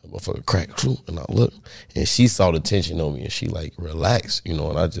 that motherfucker cracked. And I look, and she saw the tension on me, and she like relaxed, you know.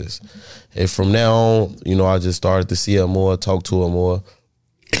 And from now on, you know, I just started to see her more, talk to her more.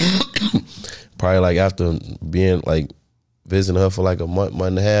 Probably like after being like visiting her for like a month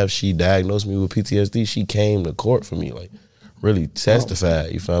and a half, she diagnosed me with PTSD. She came to court for me, like really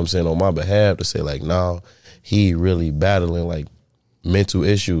testified, you feel what I'm saying, on my behalf to say like, nah, he really battling like mental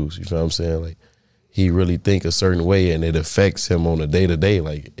issues, you feel what I'm saying? Like, he really think a certain way and it affects him on a day-to-day.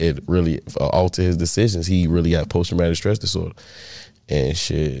 Like, it really alter his decisions. He really got post-traumatic stress disorder. And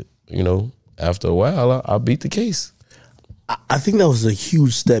shit, you know, after a while, I beat the case. I think that was a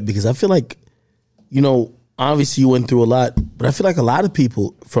huge step, because I feel like, you know, obviously you went through a lot, but I feel like a lot of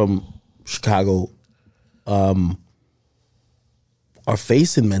people from Chicago are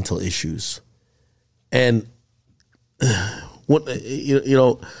facing mental issues. And what, you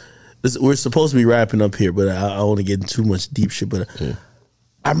know, we're supposed to be wrapping up here, but I don't want to get into too much deep shit. But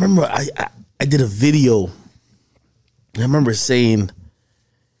I remember I did a video. I remember saying,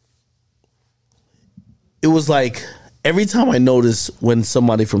 it was like, every time I noticed when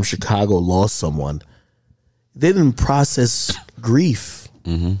somebody from Chicago lost someone, they didn't process grief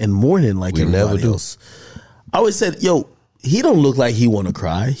and mourning like everybody else. I always said, yo, he don't look like he want to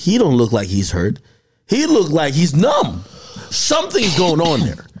cry. He don't look like he's hurt. He look like he's numb. Something's going on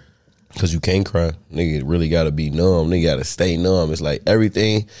there. Because you can't cry. Nigga really got to be numb. Nigga got to stay numb. It's like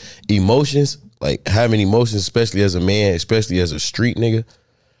everything, emotions, like having emotions, especially as a man, especially as a street nigga,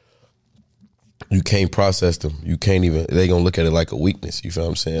 you can't process them. You can't even, they gonna look at it like a weakness. You feel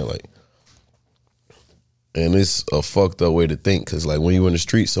what I'm saying? Like, and it's a fucked up way to think, because like when you in the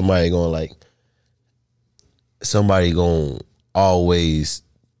street, somebody gonna always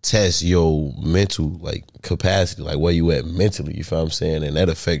test your mental like capacity, like where you at mentally, you feel what I'm saying? And that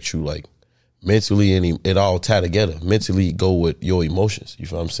affects you like mentally, and it all tie together. Mentally go with your emotions, you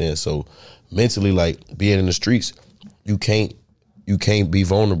feel what I'm saying? So mentally, like being in the streets, you can't be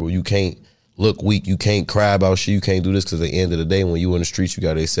vulnerable, you can't look weak, you can't cry about shit, you can't do this, because at the end of the day, when you in the streets, you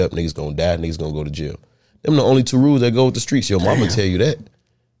gotta accept niggas gonna die, niggas gonna go to jail. Them the only two rules that go with the streets. Your mama tell you that.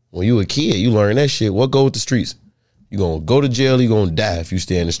 When you a kid, you learn that shit. What go with the streets? You gonna go to jail, you gonna die if you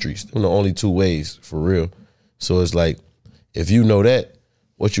stay in the streets. Them the only two ways, for real. So it's like, if you know that,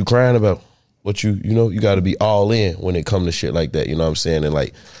 what you crying about? What you know, you gotta be all in when it come to shit like that, you know what I'm saying? And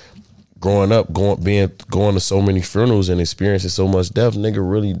like, growing up, going to so many funerals and experiencing so much death, nigga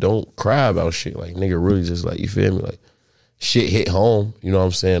really don't cry about shit. Like, nigga really just like, you feel me? Like, shit hit home, you know what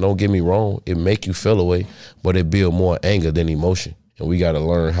I'm saying? Don't get me wrong, it make you feel away, but it build more anger than emotion. And we got to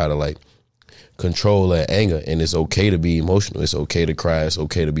learn how to like control that anger. And it's okay to be emotional. It's okay to cry. It's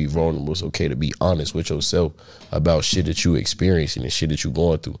okay to be vulnerable. It's okay to be honest with yourself about shit that you experiencing and shit that you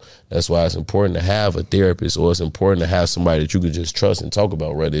going through. That's why it's important to have a therapist, or it's important to have somebody that you could just trust and talk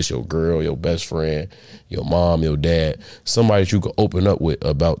about, whether it's your girl, your best friend, your mom, your dad, somebody that you could open up with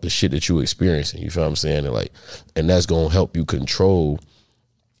about the shit that you experiencing. You feel what I'm saying? And that's going to help you control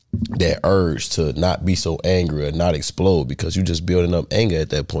that urge to not be so angry or not explode, because you just building up anger at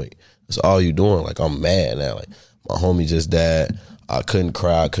that point. That's all you doing. Like, I'm mad now. Like, my homie just died. I couldn't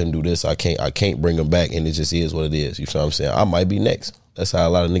cry. I couldn't do this. I can't bring him back, and it just is what it is. You feel what I'm saying? I might be next. That's how a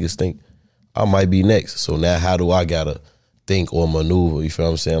lot of niggas think. I might be next. So now how do I gotta think or maneuver? You feel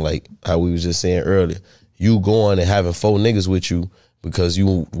what I'm saying? Like how we was just saying earlier. You going and having 4 niggas with you because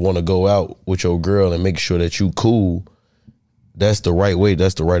you want to go out with your girl and make sure that you cool. That's the right way.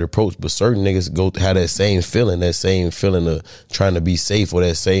 That's the right approach. But certain niggas go have that same feeling of trying to be safe, or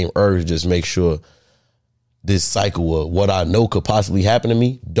that same urge, just make sure this cycle of what I know could possibly happen to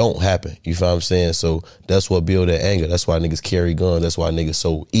me don't happen. You feel what I'm saying? So that's what build that anger. That's why niggas carry guns. That's why niggas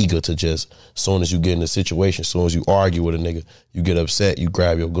so eager to just, as soon as you get in a situation, as soon as you argue with a nigga, you get upset, you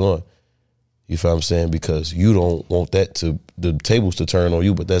grab your gun. You feel what I'm saying? Because you don't want the tables to turn on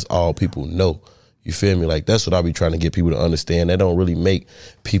you, but that's all people know. You feel me? Like, that's what I be trying to get people to understand. That don't really make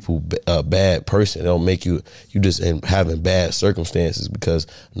people a bad person. It don't make you just having bad circumstances, because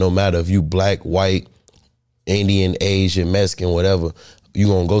no matter if you black, white, Indian, Asian, Mexican, whatever, you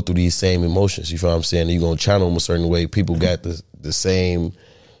gonna go through these same emotions. You feel what I'm saying? You gonna channel them a certain way. People got the same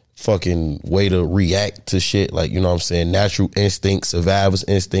fucking way to react to shit. Like, you know what I'm saying? Natural instincts, survivor's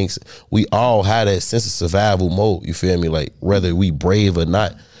instincts. We all have that sense of survival mode. You feel me? Like, whether we brave or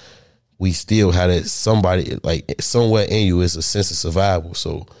not, we still have that somebody, like, somewhere in you is a sense of survival.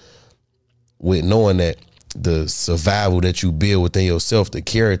 So with knowing that, the survival that you build within yourself, the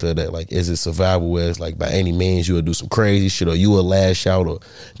character that, like, is it survival where it's like by any means you will do some crazy shit, or you will lash out, or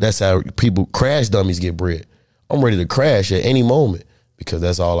that's how people, crash dummies get bred. I'm ready to crash at any moment because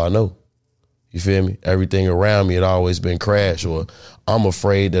that's all I know. You feel me? Everything around me had always been crash, or I'm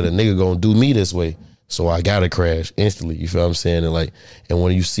afraid that a nigga gonna do me this way, so I gotta crash instantly. You feel what I'm saying? And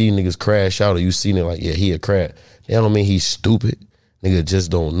when you see niggas crash out, or you see niggas like, yeah, he a crash, that don't mean he's stupid. Nigga just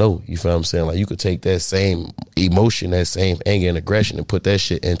don't know. You feel what I'm saying? Like, you could take that same emotion, that same anger and aggression, and put that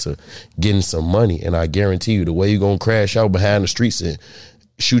shit into getting some money. And I guarantee you, the way you gonna crash out behind the streets and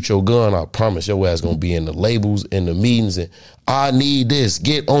shoot your gun, I promise your ass gonna be in the labels, in the meetings, and I need this,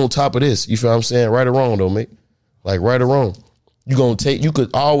 get on top of this. You feel what I'm saying? Right or wrong though, mate? Like, right or wrong. You could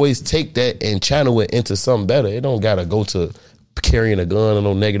always take that and channel it into something better. It don't gotta go to carrying a gun or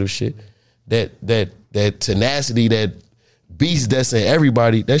no negative shit. That tenacity, that beast that's in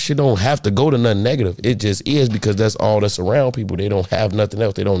everybody, that shit don't have to go to nothing negative. It just is, because that's all that's around people. They don't have nothing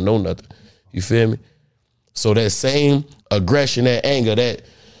else. They don't know nothing. You feel me? So that same aggression, that anger, that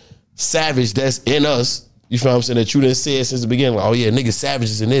savage that's in us, you feel what I'm saying, that you done said since the beginning, like, oh yeah, niggas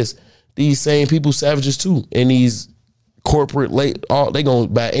savages in this. These same people savages too. And these corporate, they gonna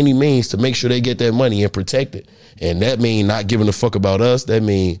by any means to make sure they get that money and protect it. And that mean not giving a fuck about us. That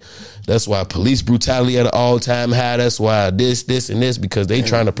mean, that's why police brutality at an all-time high. That's why this, and this, because they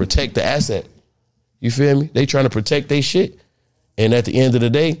trying to protect the asset. You feel me? They trying to protect their shit. And at the end of the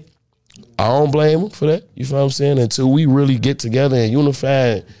day, I don't blame them for that. You feel what I'm saying? Until we really get together and unify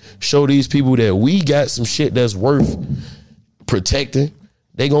and show these people that we got some shit that's worth protecting,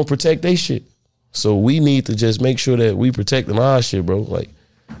 they gonna protect their shit. So we need to just make sure that we protecting our shit, bro. Like,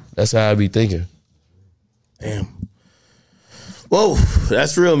 that's how I be thinking. Damn. Whoa,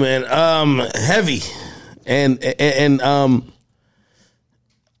 that's real, man. Heavy. And I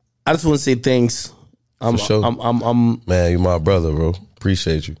just want to say thanks. For sure. Man, you my brother, bro.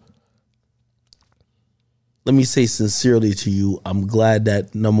 Appreciate you. Let me say sincerely to you, I'm glad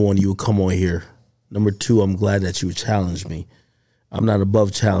that, number one, you would come on here. Number two, I'm glad that you would challenge me. I'm not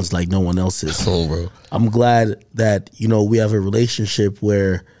above challenge like no one else is. Oh, bro. I'm glad that, we have a relationship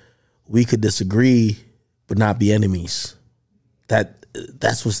where we could disagree but not be enemies.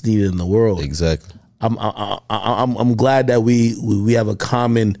 That's what's needed in the world. Exactly. I'm glad that we have a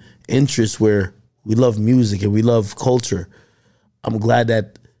common interest where we love music and we love culture. I'm glad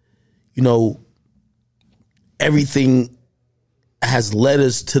that, everything has led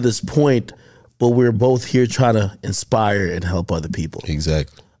us to this point, but we're both here trying to inspire and help other people.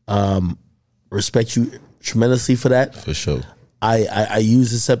 Exactly. Respect you tremendously for that. For sure. I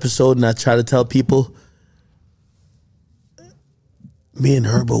use this episode and I try to tell people, me and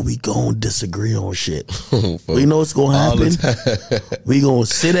Herbo, we gonna disagree on shit. We know what's gonna happen. We gonna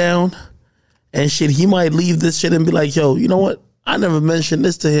sit down and shit. He might leave this shit and be like, yo, you know what? I never mentioned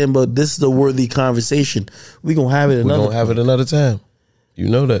this to him, but this is a worthy conversation. We're going to have it another time. You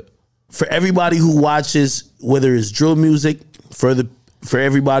know that. For everybody who watches, whether it's drill music, for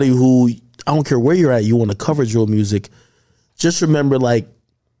everybody who, I don't care where you're at, you want to cover drill music, just remember, like,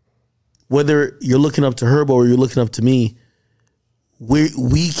 whether you're looking up to Herbo or you're looking up to me,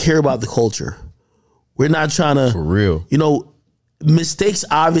 we care about the culture. We're not trying to, for real. You know, mistakes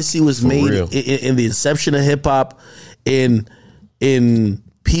obviously was made in the inception of hip hop, in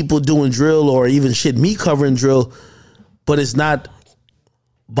people doing drill or even shit me covering drill, but it's not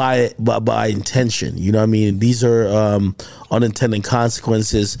by intention. You know what I mean? These are unintended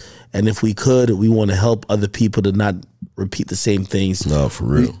consequences, and if we could, we want to help other people to not repeat the same things. No, for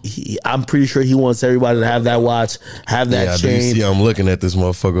real. I'm pretty sure he wants everybody to have that watch, have that chain. You see, I'm looking at this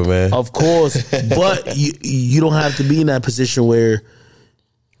motherfucker, man. Of course, but you don't have to be in that position where,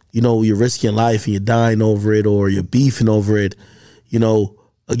 you know, you're risking life and you're dying over it or you're beefing over it. You know,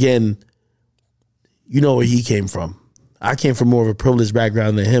 again, you know where he came from. I came from more of a privileged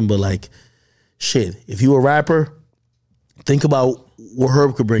background than him, but like, shit, if you a rapper, think about what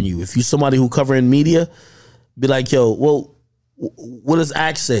Herb could bring you. If you somebody who covering media, be like, yo, well, what does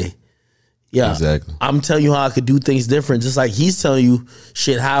Axe say? Yeah, exactly. I'm telling you how I could do things different, just like he's telling you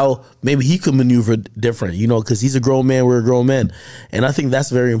shit how maybe he could maneuver different, you know, because he's a grown man, we're a grown man. And I think that's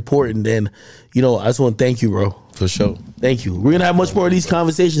very important. And, you know, I just want to thank you, bro. For sure. Thank you. We're going to have much more of these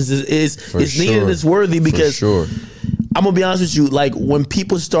conversations. It's needed, it's worthy, because I'm going to be honest with you, like when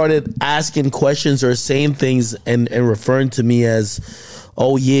people started asking questions or saying things and referring to me as,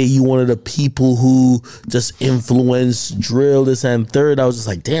 oh yeah, you one of the people who just influenced drill, this and third, I was just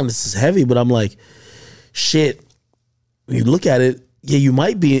like, damn, this is heavy. But I'm like, shit, when you look at it, yeah, you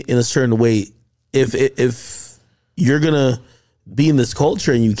might be in a certain way. If you're gonna be in this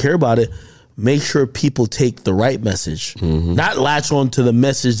culture and you care about it, make sure people take the right message, not latch on to the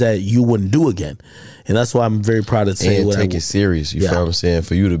message that you wouldn't do again. And that's why I'm very proud to say and take it serious. You feel what I'm saying?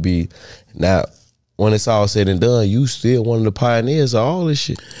 For you to be now, when it's all said and done, you still one of the pioneers of all this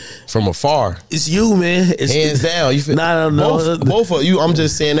shit from afar. It's you, man. It's hands down. You feel both of you. I'm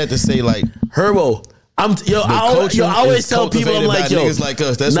just saying that to say, like, Herbo. I always tell people, I'm like, yo, niggas like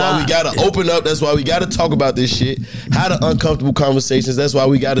us. That's why we gotta open up. That's why we gotta talk about this shit. Have the uncomfortable conversations. That's why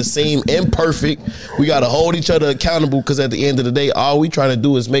we gotta seem imperfect. We gotta hold each other accountable, because at the end of the day, all we trying to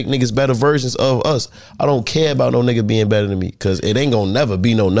do is make niggas better versions of us. I don't care about no nigga being better than me, because it ain't gonna never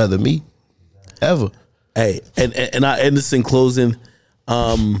be no another me. Ever. Hey, and I end this in closing.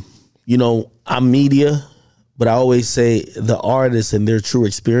 You know, I'm media, but I always say the artists and their true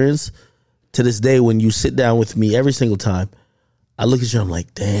experience. To this day, when you sit down with me every single time, I look at you, I'm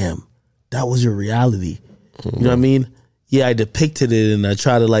like, damn, that was your reality. You know what I mean? Yeah, I depicted it and I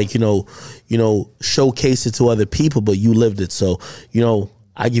try to, like, you know, showcase it to other people, but you lived it. So, you know,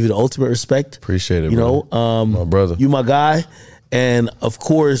 I give you the ultimate respect. Appreciate it, you know, my brother. You my guy. And of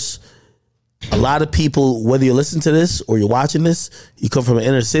course, a lot of people, whether you listen to this or you're watching this, you come from an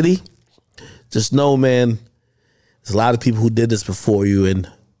inner city, just know, man, there's a lot of people who did this before you,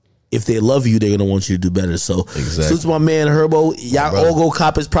 and if they love you, they're going to want you to do better. So, so it's my man Herbo. Y'all all go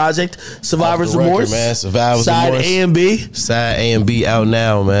cop his project, Survivor's Remorse. Record, man. Survivor's Side Remorse. A and B. Side A and B out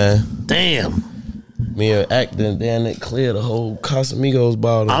now, man. Damn. Me and acting, then it cleared the whole Casamigos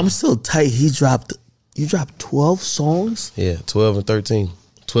bottle. I'm still tight. You dropped 12 songs? Yeah, 12 and 13.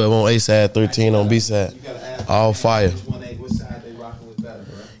 12 on A side, 13 on B side. All fire.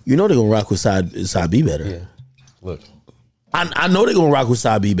 You know they're going to rock with side B better. Yeah. Look. I know they're gonna rock with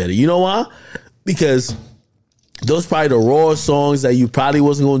side B better. You know why? Because those probably the raw songs that you probably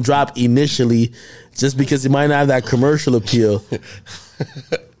wasn't gonna drop initially, just because it might not have that commercial appeal.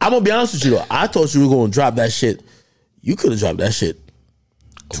 I'm gonna be honest with you though. I thought you were gonna drop that shit. You could have dropped that shit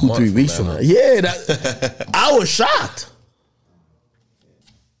 2-3 weeks from now. Yeah, I was shocked.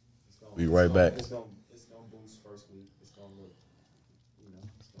 Be right back. It's gonna boost first week. It's gonna look,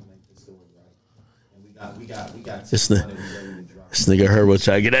 it's gonna make the story right. And we got This nigga Herbo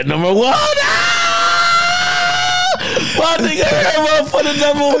trying to get that number one. My nigga Herbo for the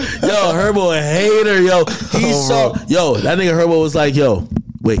number. Yo, Herbo a hater. Yo, he saw. Yo, that nigga Herbo was like, yo,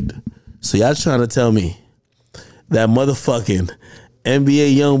 wait. So y'all trying to tell me that motherfucking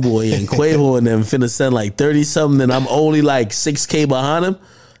NBA YoungBoy and Quavo and them finna send like 30 something, and I'm only like 6K behind him?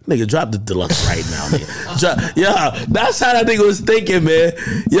 Nigga, drop the deluxe right now, nigga. Yeah, that's how that nigga was thinking, man.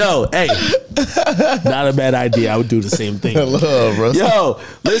 Yo, hey, not a bad idea. I would do the same thing. Love, bro. Yo,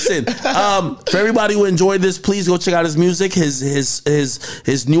 listen. For everybody who enjoyed this, please go check out his music.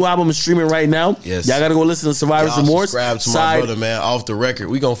 His new album is streaming right now. Yes, y'all gotta go listen to Survivor's Remorse. Subscribe to my brother, man. Off the record,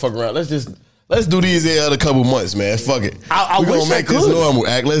 we gonna fuck around. Let's Let's do these in other couple months, man. Fuck it. I we wish gonna I make this could. normal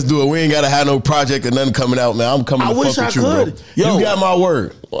act. Let's do it. We ain't gotta have no project or nothing coming out, man. I'm coming to wish fuck I with you, could. bro. Yo. You got my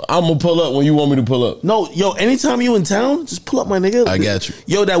word. I'm gonna pull up when you want me to pull up. No, yo, anytime you in town, just pull up, my nigga. I got you.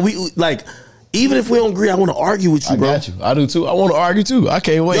 Yo, that we like. Even if we don't agree, I want to argue with you, bro. I got you. I do too. I want to argue too. I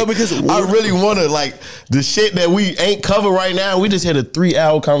can't wait. Yo, because I really want to, like, the shit that we ain't cover right now. We just had a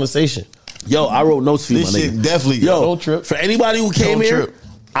 3-hour conversation. Yo, I wrote notes for you, This my shit nigga. definitely. Yo, don't trip. For anybody who came Don't here, trip.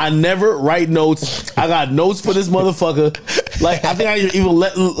 I never write notes. I got notes for this motherfucker. Like, I think I even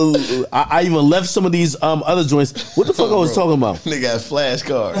left some of these other joints. What the fuck I was talking about? Nigga got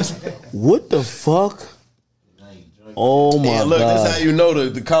flashcards. What the fuck? Oh my And look, god! that's how you know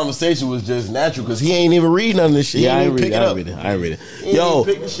the conversation was just natural because he ain't even read none of this shit. Yeah, I he ain't ain't pick read it. it I up. ain't read it. I ain't read it. He ain't Yo,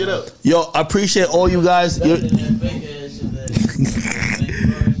 even pick the shit up. yo, I appreciate all you guys.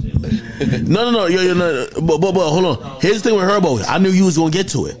 No. Yo, no. But hold on. Here's the thing with Herbo. I knew you was gonna get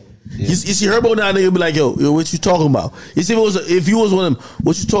to it. Yeah. You see Herbo now, nigga be like, yo, what you talking about? You see, if you was one of them,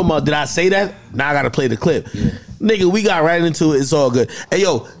 what you talking about? Did I say that? Now I gotta play the clip. Yeah. Nigga, we got right into it. It's all good. Hey,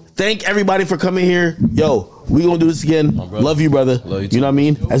 yo, thank everybody for coming here. Yo, we gonna do this again. Love you, brother. Love you, too. You know what I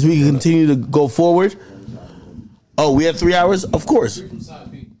mean? As we continue to go forward. Oh, we have 3 hours? Of course.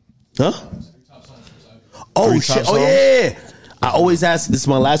 Huh? Oh, shit. Oh, yeah. I always ask, this is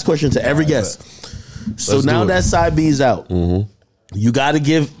my last question to every guest. So now that side B is out, you got to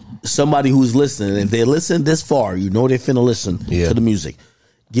give somebody who's listening, if they listen this far, you know they're finna listen to the music.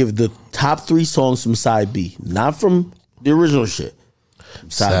 Give the top 3 songs from side B, not from the original shit.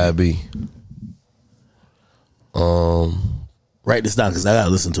 Side B. Write this down because I got to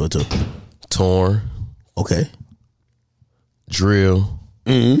listen to it too. Torn. Okay. Drill.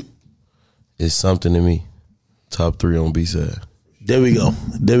 It's something to me. Top 3 on B-side. There we go.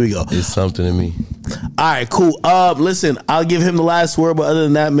 It's something to me. All right, cool. Listen, I'll give him the last word, but other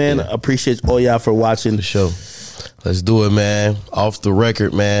than that, man, I appreciate all y'all for watching the show. Let's do it, man. Off the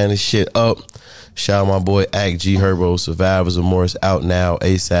record, man. This shit up. Shout out my boy Act G Herbo, Survivors Remorse out now.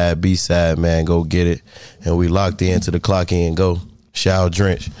 A-side, B-side, man. Go get it. And we locked in to the clock in. Go. Shout out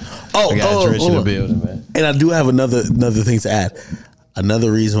Drench. I got Drench in the building, man. And I do have another thing to add.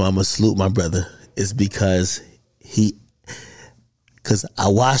 Another reason why I'm gonna salute my brother is because I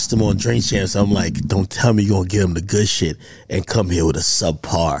watched him on Drink Champs. So I'm like, don't tell me you're gonna give him the good shit and come here with a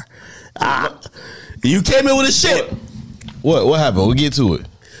subpar. You came in with a shit. What happened? We'll get to it.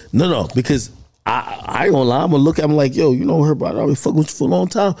 No, because I ain't gonna lie. I'm gonna look at him like, yo, you know her, brother. I've been fucking with you for a long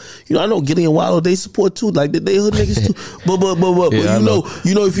time. You know, I know Gilly and Wallow, they support too, like they hood niggas too. But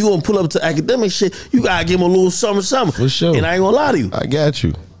you know, if you gonna pull up to academic shit, you gotta give them a little something. For sure. And I ain't gonna lie to you. I got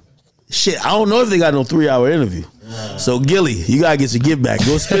you. Shit, I don't know if they got no 3-hour interview. So Gilly, you gotta get your give back.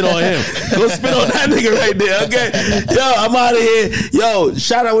 Go spit on him. Go spit on that nigga right there. Okay, yo, I'm out of here. Yo,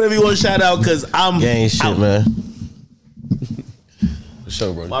 shout out whatever you want to shout out because I'm gang shit, out. Man. For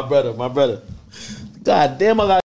sure, bro. My brother. God damn, I got.